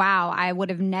were like, wow, I would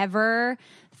have never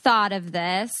thought of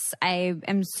this. I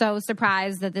am so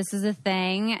surprised that this is a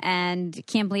thing and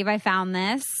can't believe I found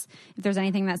this. If there's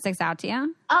anything that sticks out to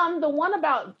you. The one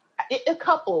about a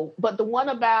couple, but the one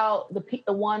about the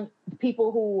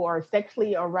people who are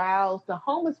sexually aroused, the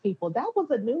homeless people, that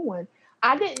was a new one.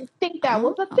 I didn't think that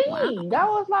was a thing. Wow. That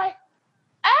was like,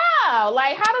 oh,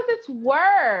 like, how does this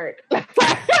work? I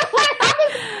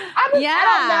don't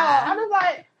know. I'm just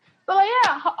like,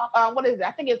 what is it?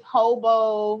 I think it's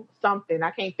hobo something.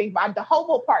 I can't think, but the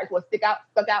hobo part is what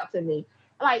stuck out to me.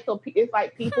 Like, so it's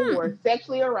like people who are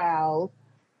sexually aroused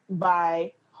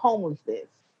by homelessness.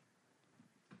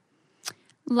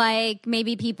 like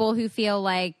maybe people who feel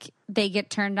like they get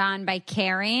turned on by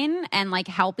caring and like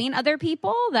helping other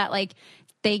people, that like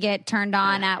they get turned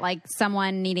on at like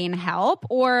someone needing help,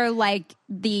 or like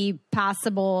the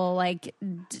possible like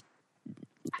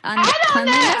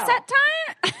uncleanliness at time?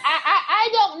 I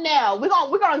don't know.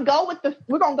 We're gonna go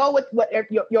with what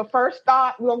your first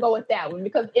thought. We're gonna go with that one,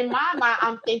 because in my mind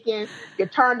I'm thinking you're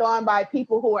turned on by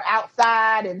people who are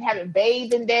outside and haven't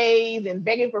bathed in days and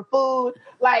begging for food.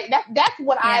 Like that's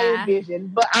what I envision.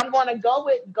 But I'm gonna go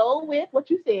with what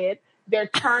you said. They're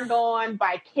turned on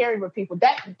by caring for people.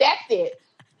 That's it.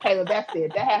 Taylor, that's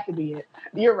it. That has to be it.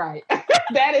 You're right.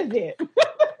 That is it.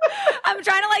 I'm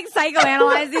trying to like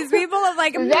psychoanalyze these people of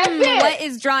like, what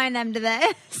is drawing them to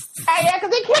this? Yeah,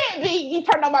 because it can't be you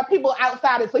turned on by people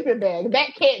outside of sleeping bags.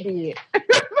 That can't be it.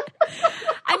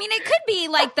 I mean, it could be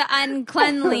like the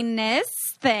uncleanliness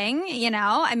thing, you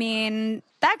know? I mean,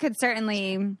 that could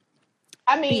certainly be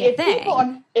a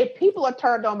thing. If people are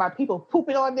turned on by people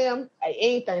pooping on them,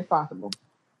 anything's possible.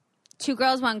 2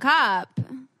 Girls, 1 Cup.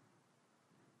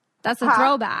 That's a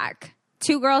throwback.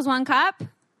 2 Girls, 1 Cup.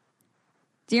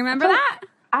 Do you remember that?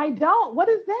 I don't. What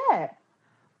is that?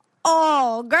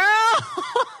 Oh, girl.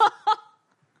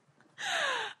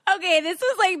 Okay, this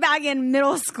was like back in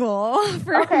middle school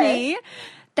for me.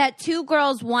 That 2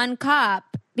 Girls, 1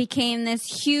 Cup became this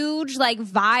huge like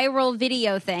viral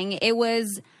video thing. It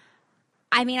was,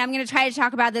 I mean, I'm going to try to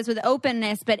talk about this with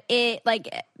openness, but it like,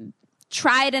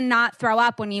 try to not throw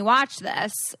up when you watch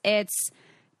this. It's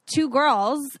 2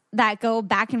 girls that go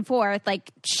back and forth,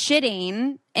 like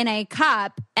shitting in a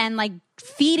cup and like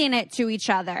feeding it to each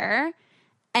other,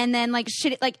 and then like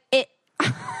shit, like it.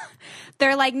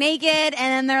 They're like naked, and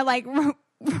then they're like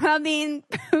rubbing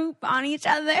poop on each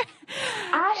other.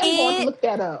 I am going to look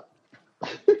that up.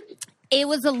 It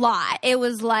was a lot. It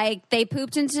was like they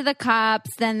pooped into the cups,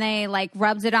 then they like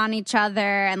rubbed it on each other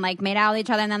and like made out with each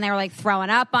other, and then they were like throwing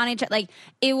up on each other. Like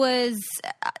it was.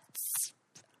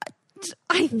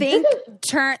 I think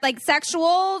like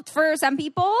sexual for some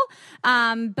people,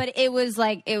 but it was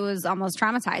almost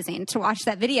traumatizing to watch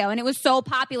that video, and it was so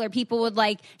popular. People would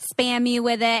like spam you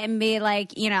with it and be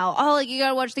like, you know, oh, like you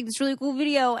gotta watch like this really cool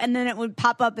video, and then it would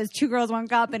pop up as 2 Girls, 1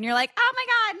 Cup, and you're like, oh my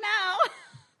god, no.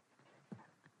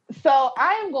 So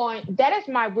I am going. That is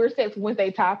my Weird Sex Wednesday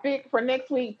topic for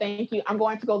next week. Thank you. I'm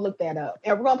going to go look that up,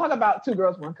 and we're gonna talk about 2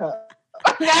 Girls, 1 Cup.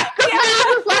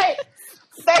 I was like.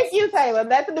 Thank you, Taylor.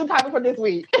 That's a new topic for this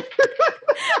week.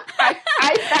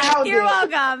 I found You're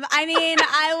welcome. I mean,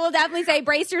 I will definitely say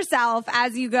brace yourself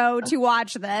as you go to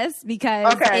watch this,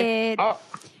 because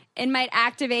it might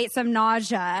activate some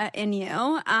nausea in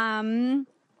you.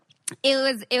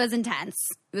 It was intense.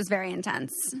 It was very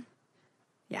intense.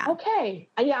 Yeah. Okay.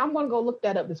 Yeah, I'm going to go look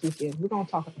that up this weekend. We're going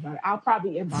to talk about it. I'll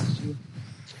probably inbox you.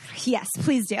 Yes,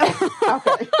 please do.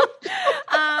 Okay.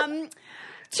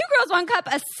 2 Girls, 1 Cup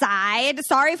aside,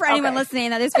 sorry for anyone listening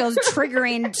that this feels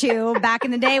triggering to back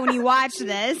in the day when you watched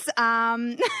this.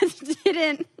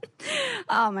 Didn't.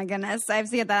 Oh my goodness, I have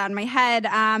to get that out of my head.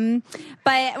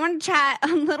 But I want to chat a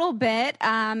little bit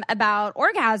about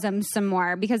orgasm some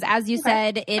more, because as you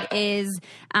said, it is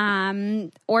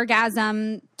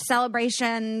orgasm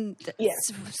celebration,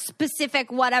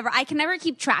 specific, whatever. I can never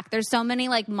keep track. There's so many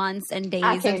like months and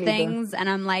days of things, and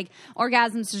I'm like,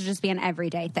 orgasms should just be an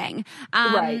everyday thing.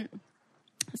 Right.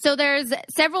 So there's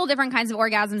several different kinds of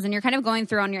orgasms, and you're kind of going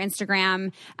through on your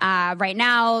Instagram right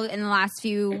now in the last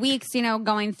few weeks, you know,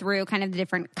 going through kind of the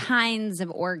different kinds of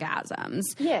orgasms.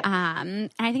 Yeah.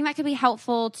 And I think that could be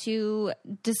helpful to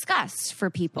discuss for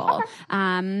people.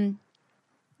 Okay.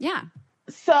 Yeah.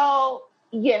 So,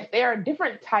 yes, there are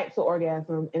different types of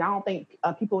orgasm, and I don't think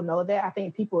people know that. I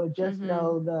think people just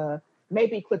know the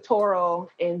maybe clitoral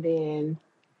and then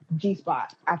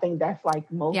G-spot. I think that's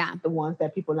like most the ones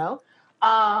that people know.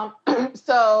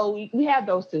 So we have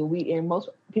those two. And most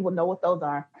people know what those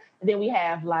are. And then we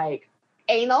have like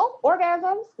anal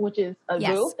orgasms, which is a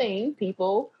real thing.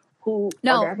 People who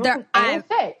orgasm from anal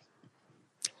sex.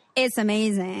 It's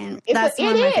amazing. That's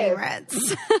one of my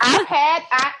favorites.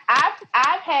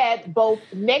 I've had both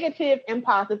negative and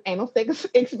positive anal sex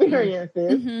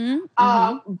experiences.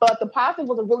 But the positive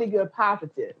was a really good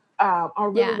positive.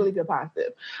 Really good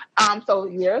positive. So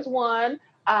here's one.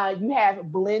 You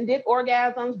have blended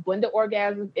orgasms. Blended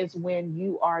orgasms is when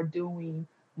you are doing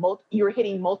you're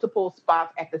hitting multiple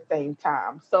spots at the same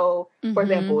time. So, for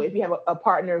example, if you have a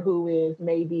partner who is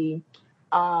maybe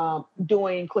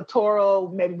doing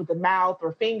clitoral, maybe with the mouth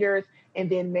or fingers, and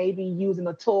then maybe using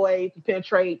a toy to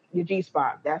penetrate your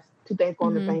G-spot. That's two things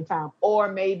going at the same time.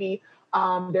 Or maybe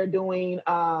they're doing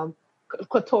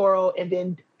clitoral,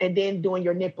 and then doing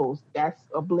your nipples. That's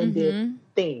a blended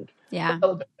thing. Yeah.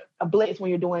 So a blend is when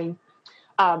you're doing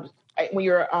when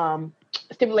you're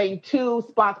stimulating two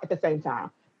spots at the same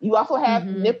time. You also have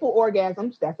nipple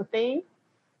orgasms. That's a thing.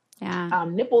 Yeah.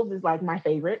 Nipples is like my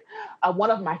favorite, one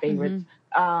of my favorites.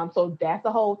 So that's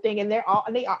the whole thing, and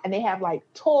they have like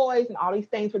toys and all these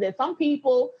things for that. Some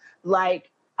people like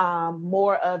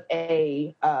more of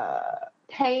a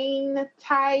pain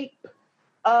type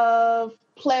of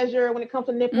pleasure when it comes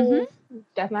to nipples.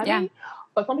 That's not me,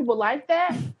 but some people like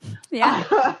that.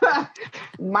 Yeah.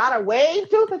 Mine are way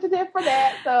too sensitive for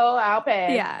that, so I'll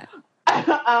pass.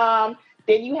 Yeah.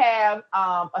 Then you have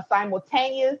a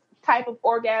simultaneous type of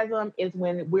orgasm is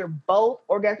when we're both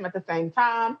orgasm at the same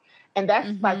time. And that's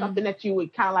like something that you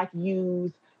would kind of like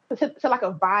use to like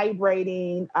a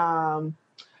vibrating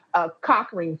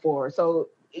cock ring for. So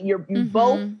you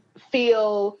both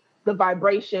feel the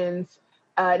vibrations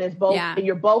and it's both and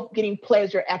you're both getting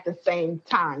pleasure at the same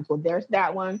time. So there's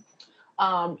that one.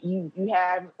 You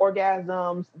have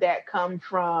orgasms that come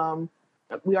from,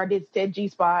 we already said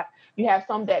G-spot. You have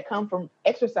some that come from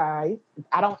exercise.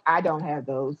 I don't have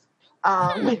those.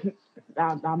 I'm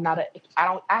not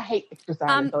I hate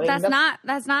exercise. So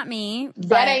that's not me.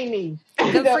 That ain't me.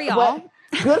 Good for y'all.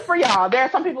 Good for y'all. There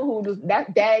are some people who just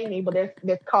that ain't me, but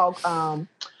that's called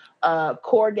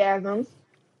coregasms.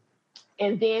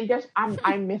 And then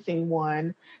I'm missing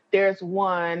one. There's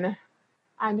one.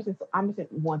 I'm missing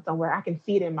one somewhere. I can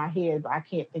see it in my head, but I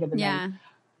can't think of the name.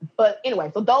 But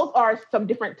anyway, so those are some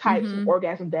different types of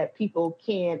orgasms that people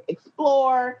can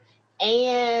explore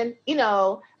and,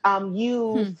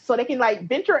 use so they can like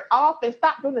venture off and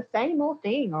stop doing the same old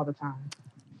thing all the time.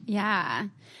 Yeah.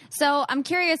 So I'm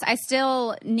curious, I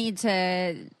still need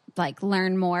to like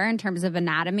learn more in terms of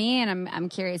anatomy. And I'm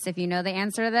curious if you know the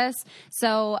answer to this.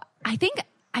 So I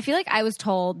feel like I was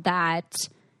told that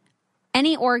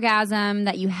any orgasm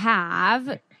that you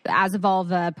have as a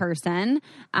vulva person,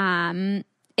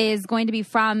 is going to be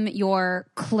from your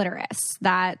clitoris,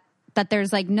 that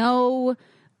there's like no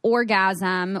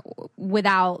orgasm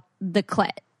without the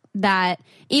clit, that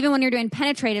even when you're doing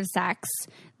penetrative sex,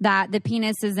 that the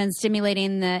penis is then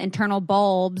stimulating the internal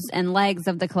bulbs and legs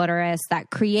of the clitoris that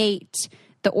create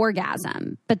the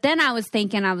orgasm. But then I was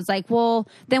like, well,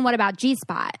 then what about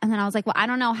G-spot? And then I was like, well, I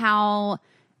don't know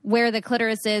where the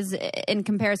clitoris is in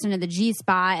comparison to the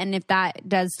G-spot and if that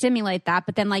does stimulate that.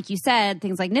 But then, like you said,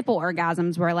 things like nipple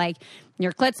orgasms where like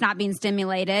your clit's not being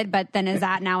stimulated, but then is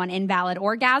that now an invalid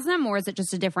orgasm or is it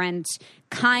just a different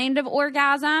kind of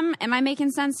orgasm? Am I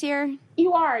making sense here?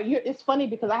 You are. It's funny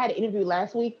because I had an interview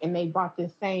last week and they brought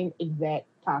this same exact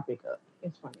topic up.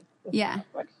 It's funny.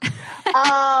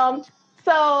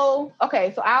 So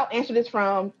I'll answer this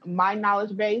from my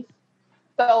knowledge base.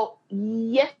 So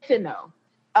yes and no.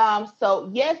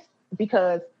 So yes,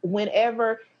 because the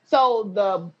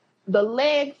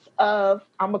legs of,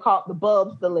 I'm gonna call it the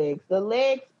bulbs, the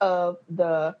legs of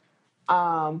the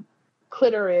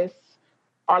clitoris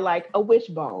are like a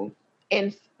wishbone.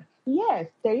 And yes,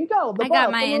 there you go. I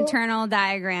got my internal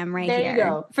diagram right here. There you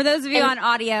go. For those of you on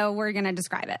audio, we're gonna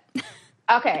describe it.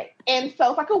 Okay. And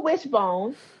so it's like a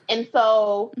wishbone. And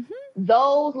so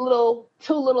those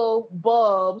two little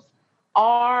bulbs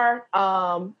are,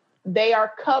 they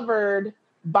are covered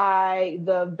by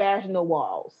the vaginal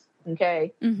walls.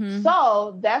 Okay.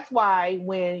 So that's why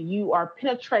when you are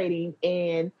penetrating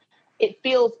and it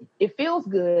feels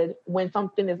good when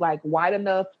something is like wide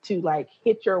enough to like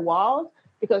hit your walls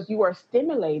because you are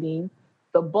stimulating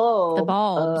the bulbs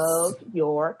of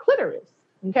your clitoris.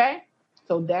 Okay.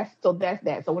 So that's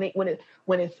that. So when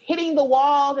it's hitting the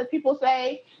walls, as people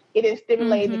say, it is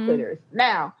stimulating the clitoris.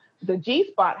 Now, the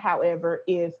G-spot, however,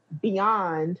 is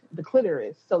beyond the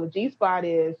clitoris. So the G-spot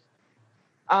is,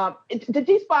 the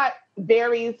G-spot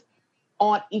varies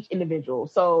on each individual.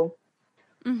 So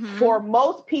for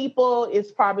most people,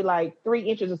 it's probably like 3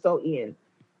 inches or so in.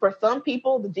 For some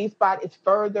people, the G-spot is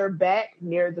further back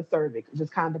near the cervix. It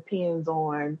just kind of depends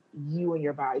on you and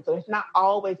your body. So it's not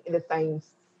always in the same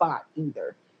spot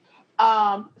either.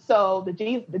 So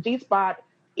the G-spot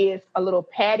is a little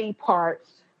patty part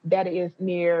that is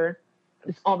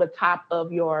it's on the top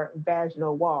of your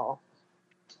vaginal wall.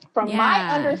 From my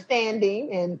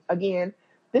understanding, and again,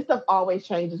 this stuff always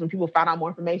changes when people find out more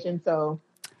information. So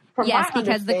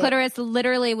because the clitoris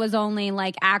literally was only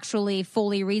like actually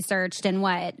fully researched in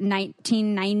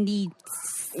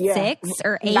 1996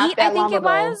 or 8, I think it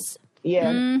was.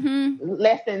 Yeah.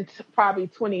 Less than probably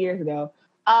 20 years ago.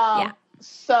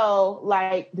 So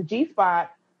like the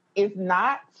G-spot is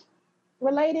not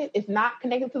related. It's not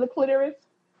connected to the clitoris.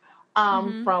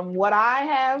 From what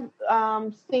I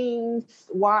have seen,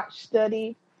 watched,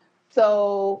 studied,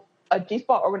 so a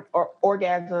G-spot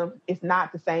orgasm is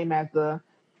not the same as the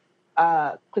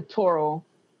clitoral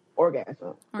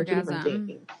orgasm. They're two different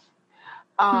things.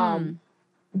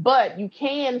 But you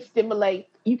can stimulate,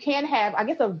 you can have, I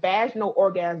guess, a vaginal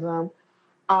orgasm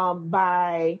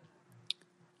by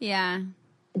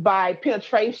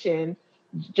penetration,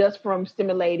 just from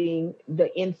stimulating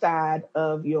the inside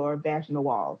of your vaginal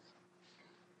walls.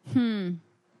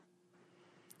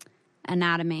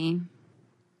 Anatomy.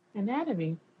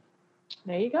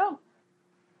 There you go.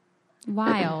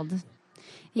 Wild.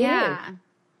 Yeah.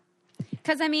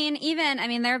 Because, there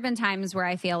have been times where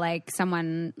I feel like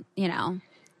someone, in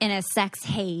a sex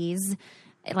haze,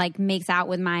 like, makes out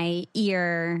with my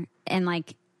ear and,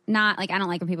 like, not, like, I don't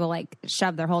like when people, like,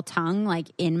 shove their whole tongue, like,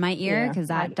 in my ear, because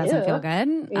that doesn't feel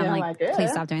good. Yeah, I'm like,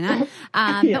 please stop doing that.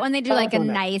 But when they do, like, a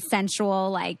nice,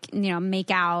 sensual, like,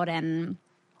 make out and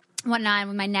whatnot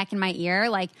with my neck and my ear,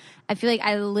 like, I feel like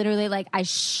I literally, like, I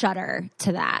shudder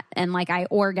to that, and, like, I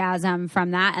orgasm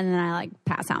from that, and then I, like,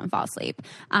 pass out and fall asleep.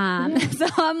 So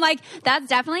I'm like, that's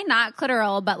definitely not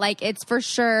clitoral, but, like, it's for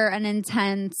sure an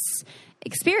intense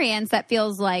experience that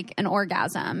feels like an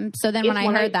orgasm. So then when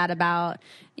I heard that about,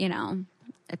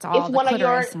 it's all the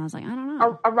clitoris, and I was like, I don't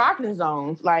know. Erogenous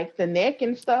zones, like the neck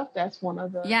and stuff, that's one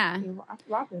of the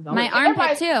erogenous zones. My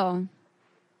armpit too.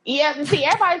 Yeah, and see,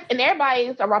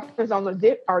 everybody's erogenous zones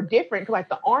are different. Cause, like,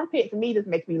 the armpit, for me, just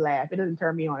makes me laugh. It doesn't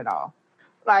turn me on at all.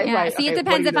 It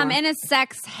depends. If I'm in a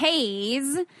sex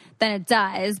haze, then it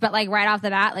does. But, like, right off the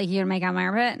bat, like, you're gonna make out my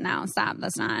armpit? No, stop.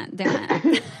 That's not doing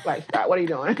it. Like, stop. What are you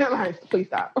doing? Like, please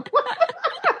stop.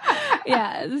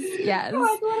 Yes.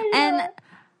 And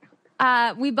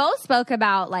we both spoke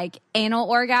about, like, anal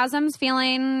orgasms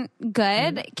feeling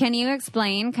good. Can you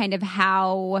explain kind of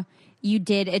how you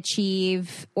did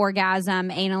achieve orgasm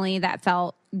anally that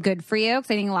felt good for you?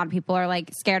 Because I think a lot of people are, like,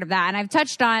 scared of that. And I've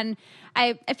touched on,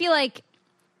 I feel like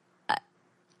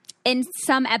in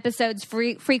some episodes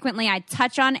frequently I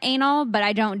touch on anal, but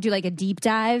I don't do, like, a deep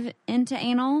dive into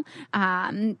anal.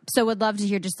 So would love to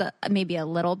hear just maybe a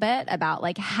little bit about,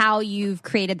 like, how you've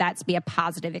created that to be a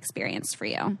positive experience for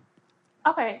you.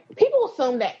 Okay. People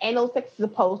assume that anal sex is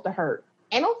supposed to hurt.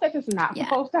 Anal sex is not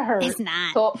supposed to hurt. It's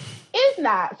not. So it's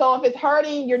not. So if it's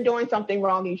hurting, you're doing something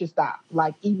wrong, you should stop,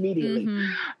 like, immediately.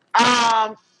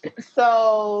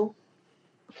 So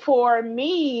for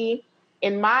me,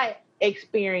 in my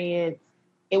experience,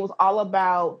 it was all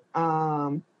about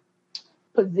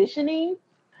positioning.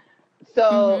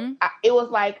 So it was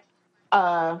like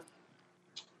a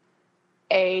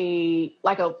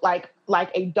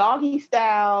doggy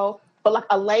style, but like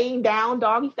a laying down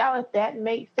doggy style, if that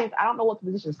makes sense. I don't know what the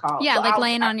position is called. Yeah, so like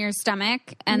laying on your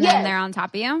stomach and then they're on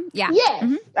top of you. Yeah.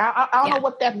 Yes. I don't know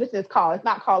what that position is called. It's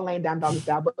not called laying down doggy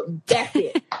style, but that's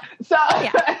it. So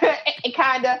it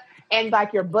kind of, and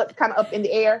like your butt's kind of up in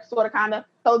the air, sort of, kind of.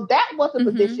 So that was a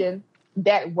position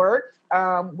that worked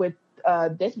with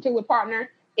this particular partner.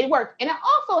 It worked. And it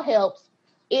also helps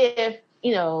if,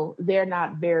 they're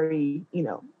not very,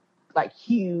 like,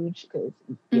 huge, because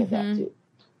that too.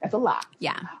 That's a lot.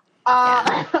 Yeah.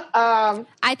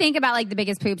 I think about, like, the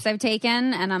biggest poops I've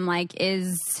taken, and I'm like,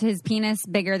 is his penis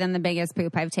bigger than the biggest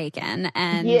poop I've taken?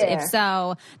 And if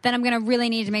so, then I'm going to really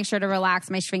need to make sure to relax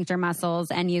my sphincter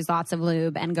muscles and use lots of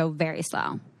lube and go very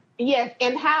slow. Yes.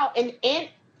 And and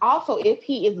also, if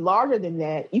he is larger than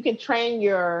that, you can train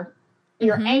your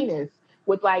anus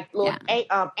with, like, little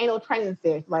anal training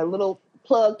sets, like little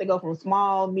plugs that go from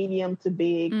small, medium to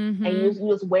big, and you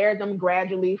just wear them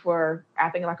gradually for,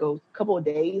 I think, like a couple of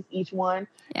days each one,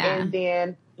 and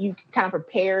then you kind of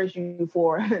prepares you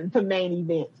for the main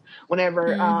events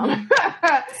whenever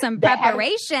some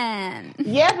preparation.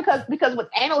 Because with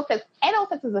anal sex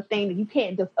is a thing that you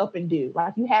can't just up and do.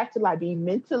 Like, you have to, like, be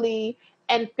mentally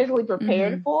and physically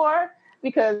prepared for,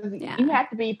 because you have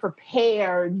to be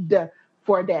prepared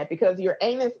for that, because your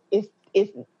anus is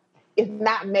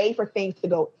not made for things to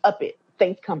go up it.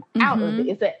 Things come out of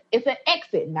it. It's an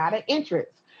exit, not an entrance.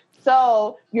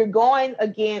 So you're going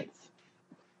against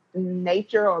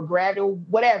nature or gravity,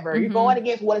 whatever. You're going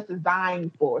against what it's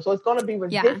designed for. So it's going to be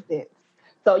resistance.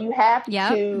 So you have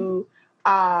to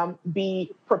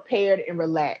be prepared and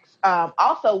relaxed.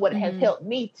 Also, what has helped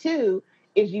me too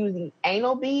is using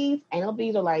anal beads. Anal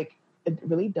beads are, like,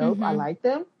 really dope. I like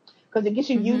them because it gets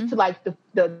you used to, like,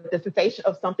 the sensation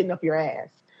of something up your ass.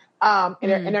 And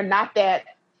they're not that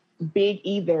big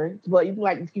either, but you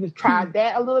can try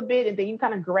that a little bit, and then you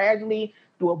kind of gradually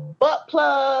do a butt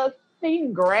plug, then you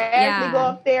can gradually go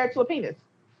up there to a penis.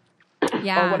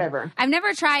 or whatever. I've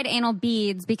never tried anal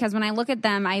beads because when I look at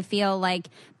them, I feel like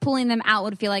pulling them out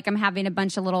would feel like I'm having a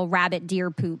bunch of little rabbit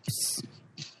deer poops.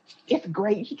 It's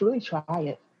great. You should really try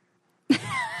it.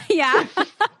 Yeah.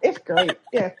 It's great.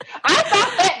 Yes. I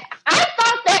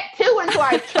thought that too until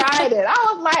I tried it.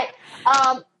 I was like,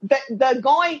 the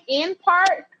going in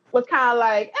part was kind of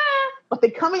like, but the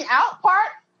coming out part,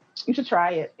 you should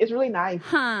try it. It's really nice.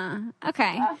 Huh.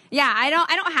 Okay. Yeah, I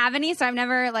don't have any, so I've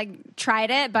never like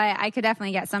tried it, but I could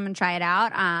definitely get some and try it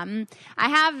out. I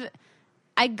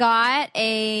got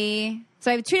so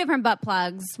I have 2 different butt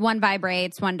plugs. One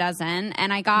vibrates, one doesn't.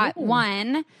 And I got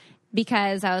one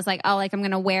because I was like, oh, like I'm going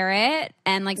to wear it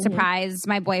and like surprise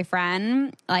my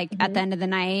boyfriend like at the end of the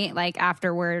night, like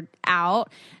after we're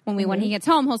out. When he gets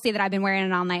home, he'll see that I've been wearing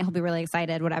it all night. He'll be really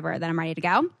excited, whatever, that I'm ready to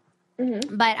go.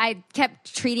 But I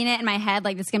kept treating it in my head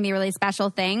like this is going to be a really special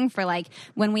thing for like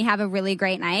when we have a really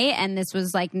great night. And this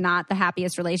was like not the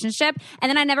happiest relationship. And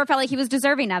then I never felt like he was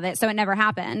deserving of it. So it never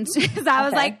happened. Because I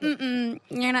was like,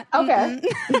 you're not. Okay.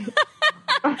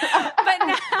 But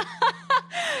now,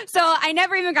 so I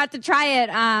never even got to try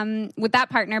it with that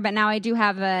partner. But now I do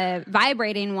have a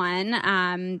vibrating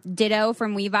one, Ditto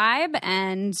from WeVibe.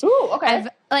 And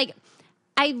I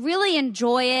really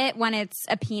enjoy it when it's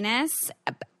a penis.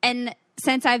 And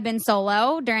since I've been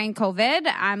solo during COVID,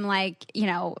 I'm like,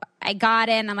 I got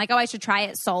it and I'm like, oh, I should try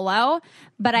it solo.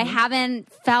 But I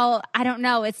haven't felt, I don't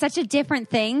know, it's such a different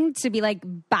thing to be like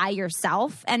by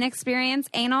yourself and experience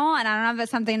anal. And I don't know if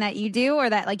it's something that you do or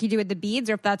that like you do with the beads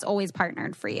or if that's always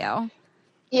partnered for you.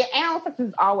 Yeah, anal sex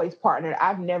is always partnered.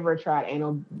 I've never tried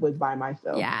anal by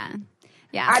myself. Yeah.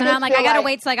 Yeah, so now I'm like, I gotta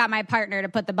wait till I got my partner to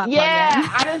put the butt plug in.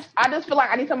 Yeah, I just feel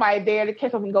like I need somebody there in case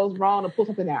something goes wrong to pull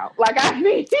something out. Like I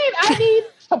need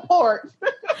support.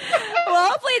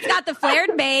 Well, hopefully it's got the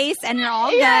flared base and you're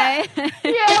all good. Yeah,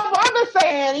 well, I'm just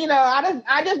saying,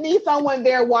 I just need someone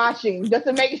there watching just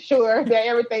to make sure that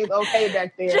everything's okay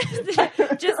back there.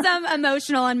 just some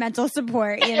emotional and mental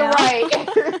support, Right.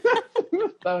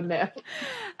 So no.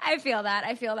 I feel that.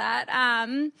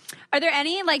 Are there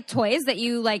any like toys that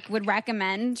you like would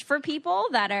recommend for people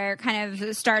that are kind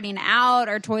of starting out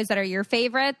or toys that are your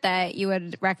favorite that you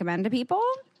would recommend to people?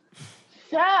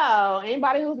 So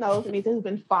anybody who knows me, who's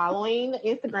been following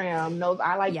Instagram knows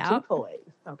I like 2 toys.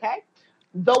 Okay.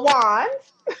 The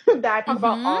wands that I talk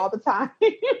about all the time.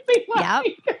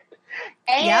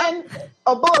 And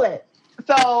a bullet.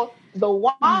 So the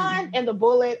wand and the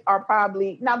bullet are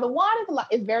probably now the wand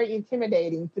is very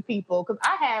intimidating to people because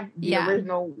I have the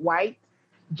original white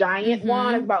giant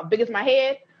wand. It's about big as my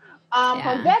head.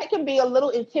 So that can be a little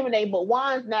intimidating. But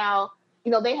wands now,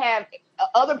 they have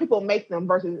other people make them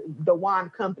versus the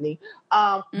wand company.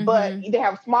 But they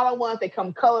have smaller ones. They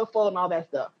come colorful and all that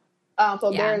stuff.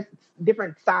 So there's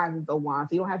different sizes of wands.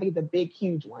 So you don't have to get the big,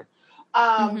 huge one.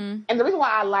 And the reason why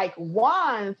I like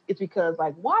wands is because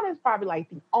like wand is probably like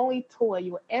the only toy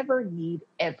you will ever need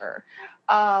ever.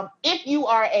 If you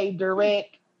are a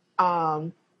direct,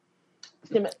 a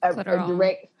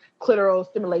direct clitoral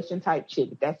stimulation type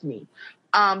chick, that's me.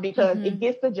 Because it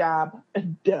gets the job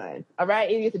done. All right.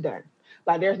 It gets it done.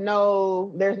 Like there's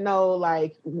no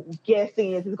like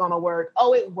guessing if it's gonna work.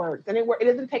 Oh, it works, and it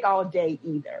doesn't take all day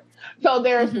either. So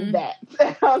there's that.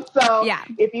 So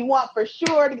if you want for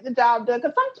sure to get the job done,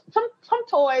 because some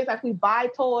toys, like we buy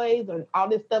toys and all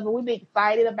this stuff, and we be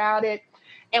excited about it,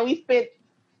 and we spent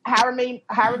however many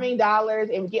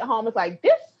dollars, and we get home, it's like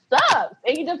this sucks,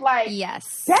 and you just like, dang,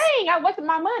 I wasted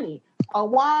my money. A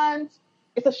wand,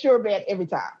 it's a sure bet every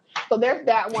time. So there's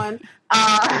that one.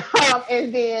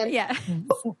 And then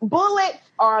bullets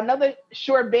are another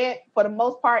sure bet for the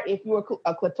most part if you're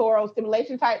a clitoral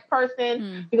stimulation type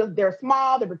person because they're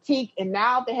small, they're boutique, and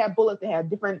now they have bullets. They have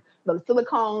different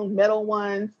silicone, metal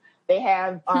ones. They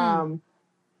have ones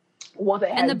that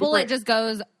have. And the bullet just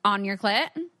goes on your clit?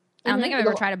 I don't think I've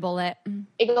ever tried a bullet.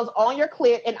 It goes on your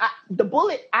clit. And the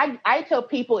bullet, I tell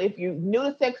people if you're new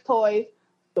to sex toys,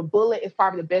 the bullet is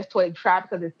probably the best toy to try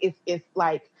because it's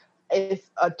like, it's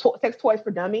a sex toys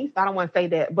for dummies. I don't want to say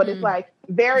that, but it's like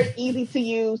very easy to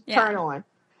use, turn on,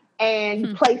 and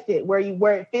you place it where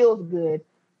it feels good,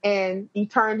 and you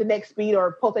turn the next speed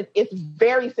or post it. It's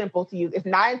very simple to use. It's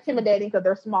not intimidating because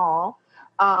they're small.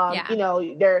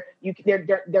 They're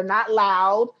not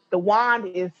loud. The wand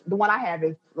is the one I have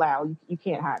is loud. You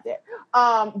can't hide that.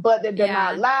 But they're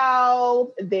not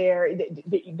loud. They're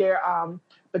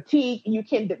boutique.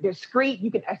 They're discreet. You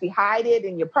can actually hide it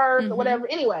in your purse or whatever.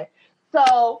 Anyway,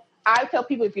 so I tell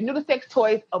people if you're new to sex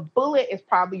toys, a bullet is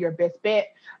probably your best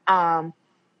bet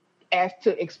as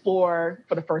to explore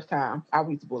for the first time. I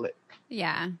would use a bullet.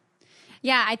 Yeah.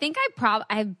 Yeah, I think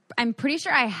I'm pretty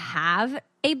sure I have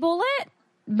a bullet,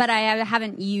 but I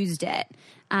haven't used it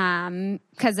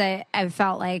because I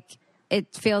felt like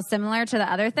it feels similar to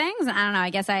the other things. I don't know.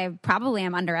 I guess I probably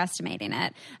am underestimating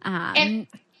it. And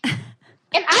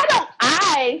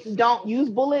I don't use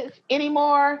bullets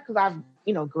anymore because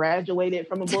I've graduated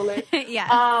from a bullet.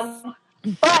 Yes.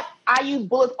 But I use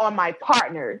bullets on my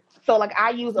partner. So like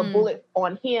I use a bullet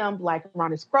on him, like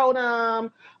around his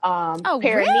scrotum.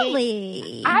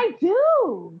 Really? I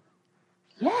do.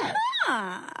 Yes.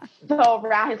 Huh. So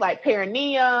around his like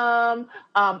perineum,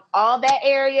 all that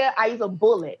area, I use a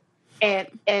bullet, and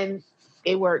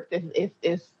it works.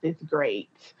 It's great.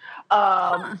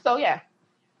 So yeah,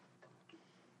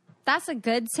 that's a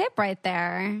good tip right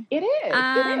there. it is.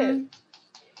 It is.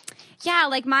 Yeah,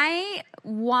 like my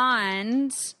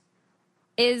wand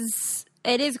is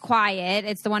quiet.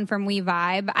 It's the one from We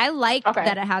Vibe. I like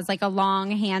that it has like a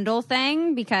long handle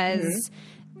thing because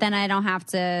then I don't have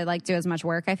to like do as much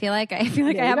work. I feel like I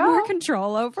have more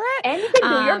control over it. And you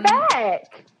can do your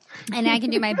back. And I can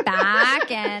do my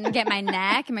back and get my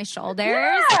neck and my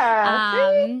shoulders.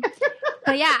 Yeah,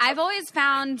 but yeah, I've always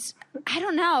found, I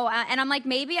don't know. And I'm like,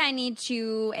 maybe I need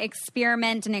to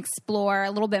experiment and explore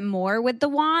a little bit more with the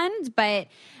wand. But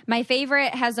my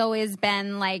favorite has always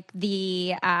been like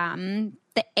the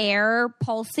air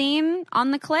pulsing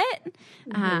on the clit,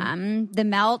 the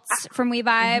melts from We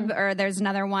Vibe, or there's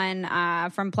another one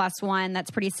from Plus One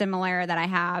that's pretty similar that I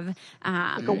have.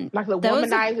 like the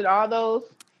womanizer, all those.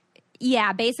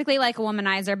 Yeah, basically like a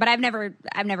womanizer, but I've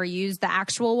never used the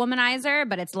actual womanizer,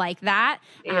 but it's like that.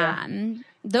 Yeah.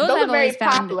 Those are I've very always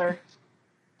found, popular.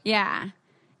 Yeah.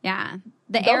 The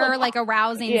Those air, are like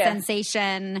arousing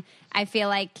sensation, I feel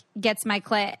like gets my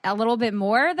clit a little bit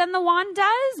more than the wand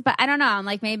does, but I don't know. I'm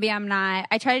like, maybe I'm not.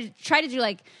 I try to do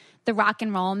like the rock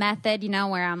and roll method,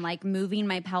 where I'm like moving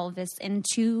my pelvis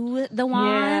into the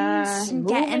wand and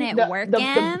getting it working.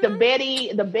 The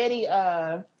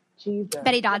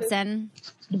Betty Dodson.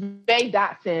 Betty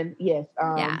Dodson, yes.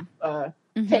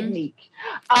 Technique.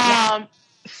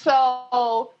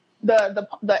 So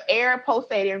the air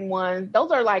pulsating ones, those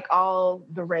are like all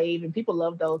the rave, and people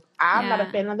love those. I'm not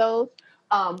a fan of those,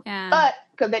 but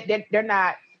because they're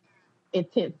not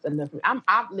intense enough.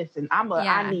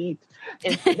 I need.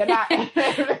 They're not.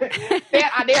 they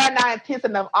are not intense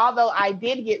enough. Although I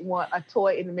did get a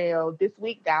toy in the mail this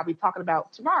week that I'll be talking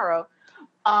about tomorrow.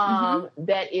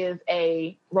 That is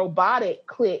a robotic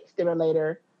clit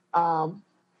stimulator,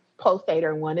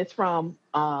 pulsator one. It's from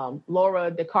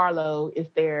Laura DiCarlo. It's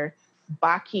their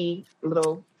Baki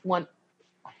little one.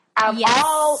 So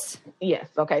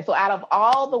out of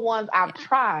all the ones I've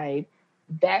tried,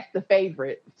 that's the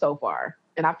favorite so far,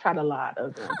 and I've tried a lot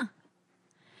of them.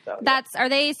 So, are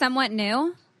they somewhat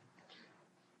new?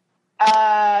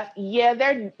 They're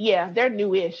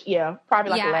newish. Yeah,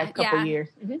 probably like the last couple of years.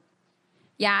 Mm-hmm.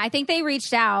 Yeah, I think they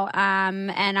reached out,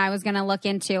 and I was going to look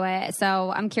into it.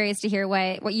 So I'm curious to hear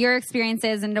what your experience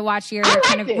is and to watch your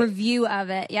kind of review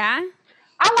of it. Yeah,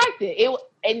 I liked it.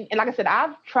 And like I said,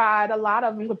 I've tried a lot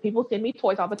of them. People send me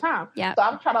toys all the time. Yeah, so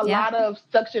I've tried a lot of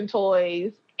suction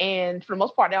toys, and for the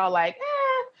most part, they're all like,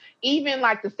 even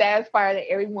like the Satisfier that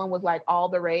everyone was like all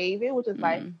the rave. It was just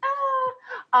like,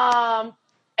 and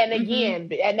again,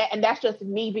 and that's just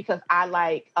me because I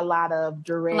like a lot of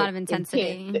direct, a lot of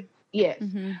intensity. Yes.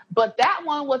 But that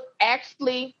one was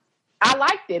actually, I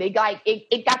liked it. It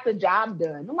got the job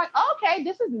done. I'm like, okay,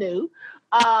 this is new.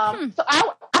 So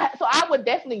I would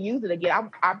definitely use it again.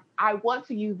 I want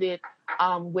to use it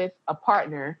with a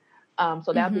partner.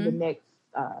 So that'll be the next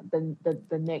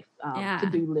the next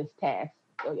to-do list task.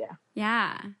 So yeah.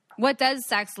 Yeah. What does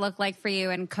sex look like for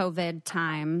you in COVID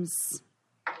times?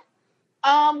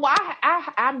 Well,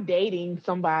 I'm dating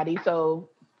somebody, so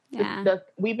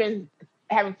we've been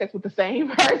having sex with the same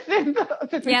person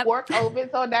since before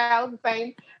COVID. So now it's the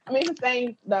same. I mean,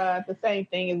 the same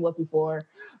thing as what before.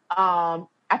 I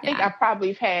think I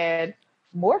probably have had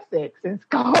more sex since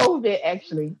COVID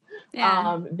actually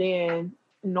than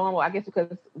normal. I guess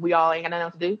because we all ain't got nothing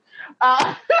else to do.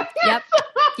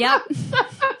 Yep.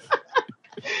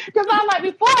 Because I'm like,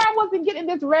 before I wasn't getting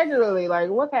this regularly. Like,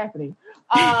 what's happening?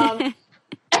 I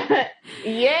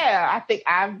think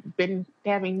I've been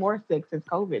having more sex since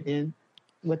COVID than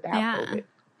without COVID.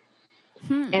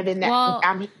 And then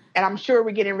I'm sure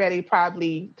we're getting ready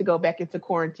probably to go back into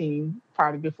quarantine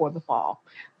probably before the fall.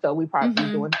 So we probably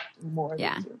be doing more of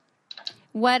it too.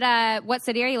 What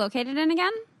city are you located in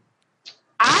again?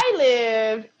 I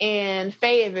live in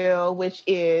Fayetteville, which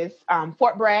is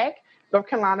Fort Bragg, North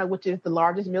Carolina, which is the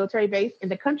largest military base in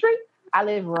the country. I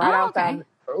live right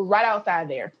outside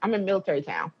there. I'm in military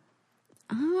town.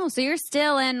 Oh, so you're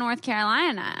still in North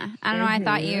Carolina. I don't know. I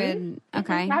thought you would.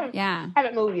 Okay.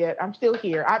 Haven't moved yet. I'm still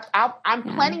here. I'm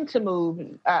planning to move.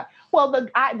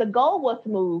 The goal was to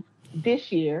move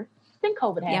this year. Then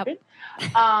COVID happened.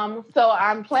 So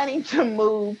I'm planning to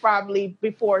move probably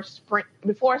before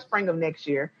spring of next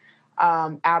year,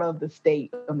 out of the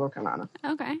state of North Carolina.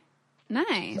 Okay.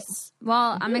 Nice.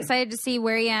 Well, I'm excited to see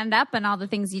where you end up and all the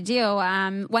things you do.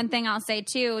 One thing I'll say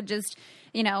too, just,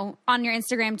 on your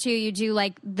Instagram too, you do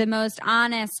like the most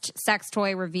honest sex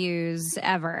toy reviews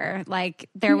ever. Like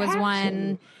there was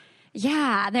one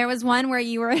where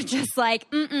you were just like,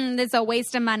 this is a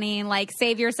waste of money. Like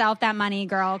save yourself that money,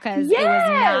 girl. Cause it was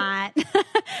not. And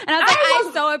I was like,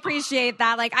 I so appreciate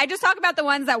that. Like I just talk about the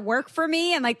ones that work for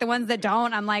me and like the ones that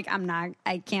don't, I'm like,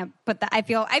 I can't put that. I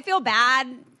feel bad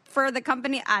for the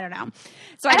company. I don't know.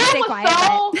 So I just stay quiet.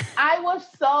 I was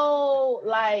so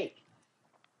like,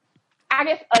 I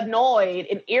guess annoyed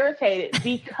and irritated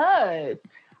because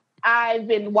I've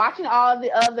been watching all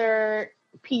the other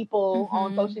people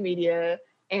on social media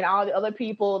and all the other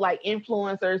people like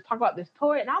influencers talk about this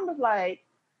toy, and I'm just like,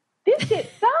 this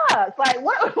shit sucks. Like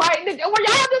what? Like were y'all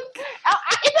just?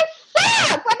 It just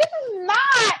sucks. Like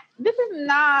this is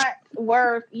not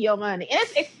worth your money, and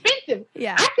it's expensive.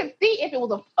 Yeah, I could see if it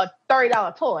was a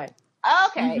 $30 toy.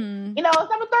 Okay, it's over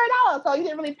 $30, so you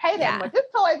didn't really pay that much. This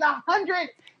toy is $180.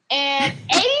 Like,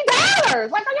 are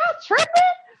y'all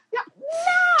tripping?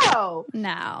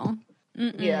 No.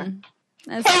 Yeah.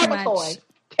 That's terrible toy.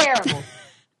 Terrible.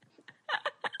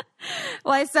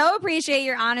 Well, I so appreciate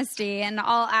your honesty and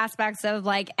all aspects of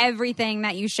like everything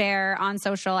that you share on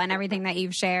social and everything that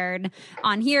you've shared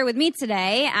on here with me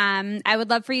today. I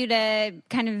would love for you to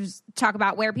kind of talk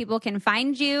about where people can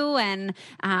find you and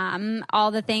all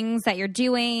the things that you're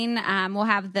doing. We'll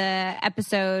have the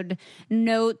episode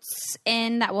notes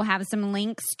in that will have some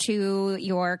links to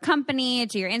your company,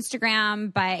 to your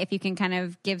Instagram, but if you can kind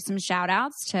of give some shout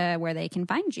outs to where they can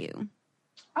find you.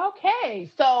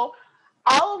 Okay. So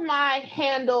all of my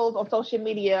handles on social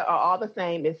media are all the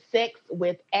same. It's Sex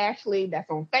with Ashley. That's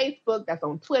on Facebook. That's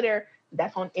on Twitter.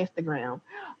 That's on Instagram.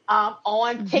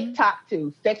 On TikTok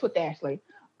too. Sex with Ashley.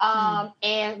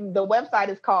 And the website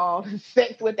is called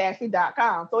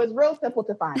sexwithashley.com. So it's real simple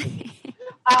to find me.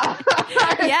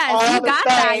 Yes, you got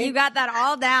that. You got that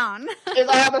all down.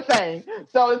 It's all the same.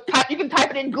 So you can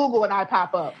type it in Google and I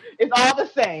pop up. It's all the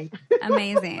same.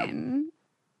 Amazing.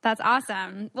 That's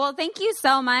awesome. Well, thank you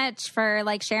so much for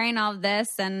like sharing all of this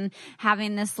and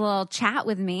having this little chat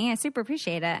with me. I super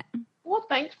appreciate it. Well,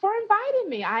 thanks for inviting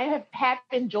me. I have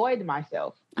enjoyed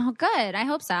myself. Oh, good. I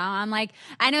hope so. I'm like,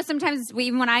 I know sometimes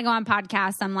even when I go on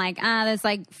podcasts, I'm like, this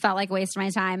like felt like a waste of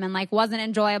my time and like wasn't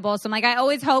enjoyable. So I'm like, I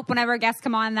always hope whenever guests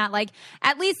come on that like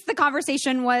at least the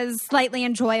conversation was slightly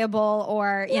enjoyable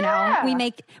or, we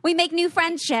make new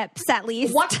friendships at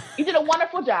least. You did a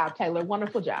wonderful job, Taylor.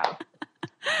 Wonderful job.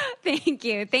 Thank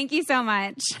you. Thank you so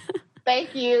much.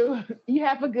 Thank you. You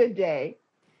have a good day.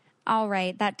 All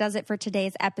right, that does it for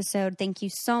today's episode. Thank you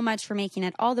so much for making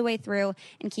it all the way through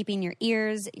and keeping your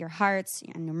ears, your hearts,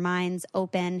 and your minds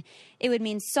open. It would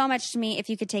mean so much to me if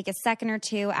you could take a second or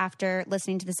two after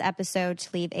listening to this episode to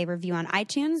leave a review on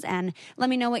iTunes and let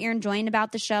me know what you're enjoying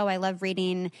about the show. I love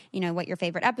reading, what your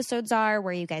favorite episodes are,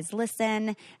 where you guys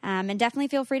listen, and definitely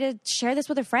feel free to share this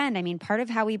with a friend. I mean, part of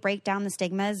how we break down the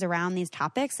stigmas around these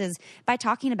topics is by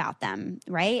talking about them,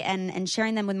 right? And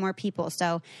sharing them with more people.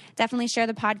 So definitely share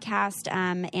the podcast.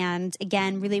 And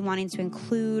again, really wanting to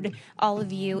include all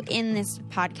of you in this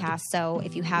podcast. So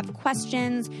if you have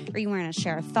questions or you want to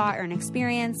share a thought or an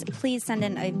experience, please send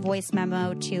in a voice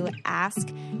memo to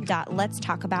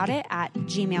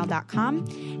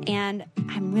ask.letstalkaboutit@gmail.com. And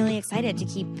I'm really excited to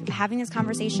keep having these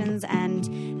conversations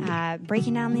and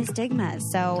breaking down these stigmas.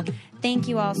 So thank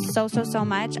you all so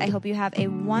much. I hope you have a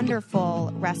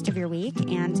wonderful rest of your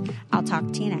week, and I'll talk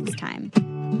to you next time.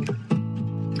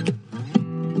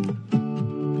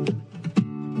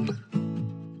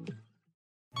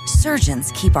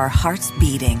 Surgeons keep our hearts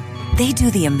beating. They do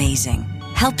the amazing,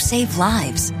 help save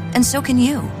lives, and so can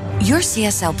you. Your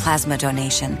CSL plasma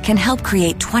donation can help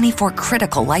create 24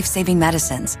 critical life-saving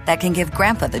medicines that can give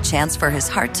Grandpa the chance for his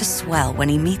heart to swell when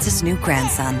he meets his new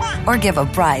grandson, or give a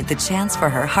bride the chance for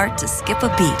her heart to skip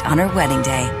a beat on her wedding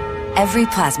day. Every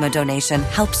plasma donation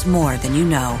helps more than you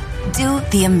know. Do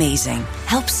the amazing.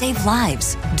 Help save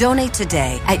lives. Donate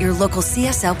today at your local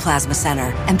CSL Plasma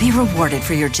Center and be rewarded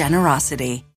for your generosity.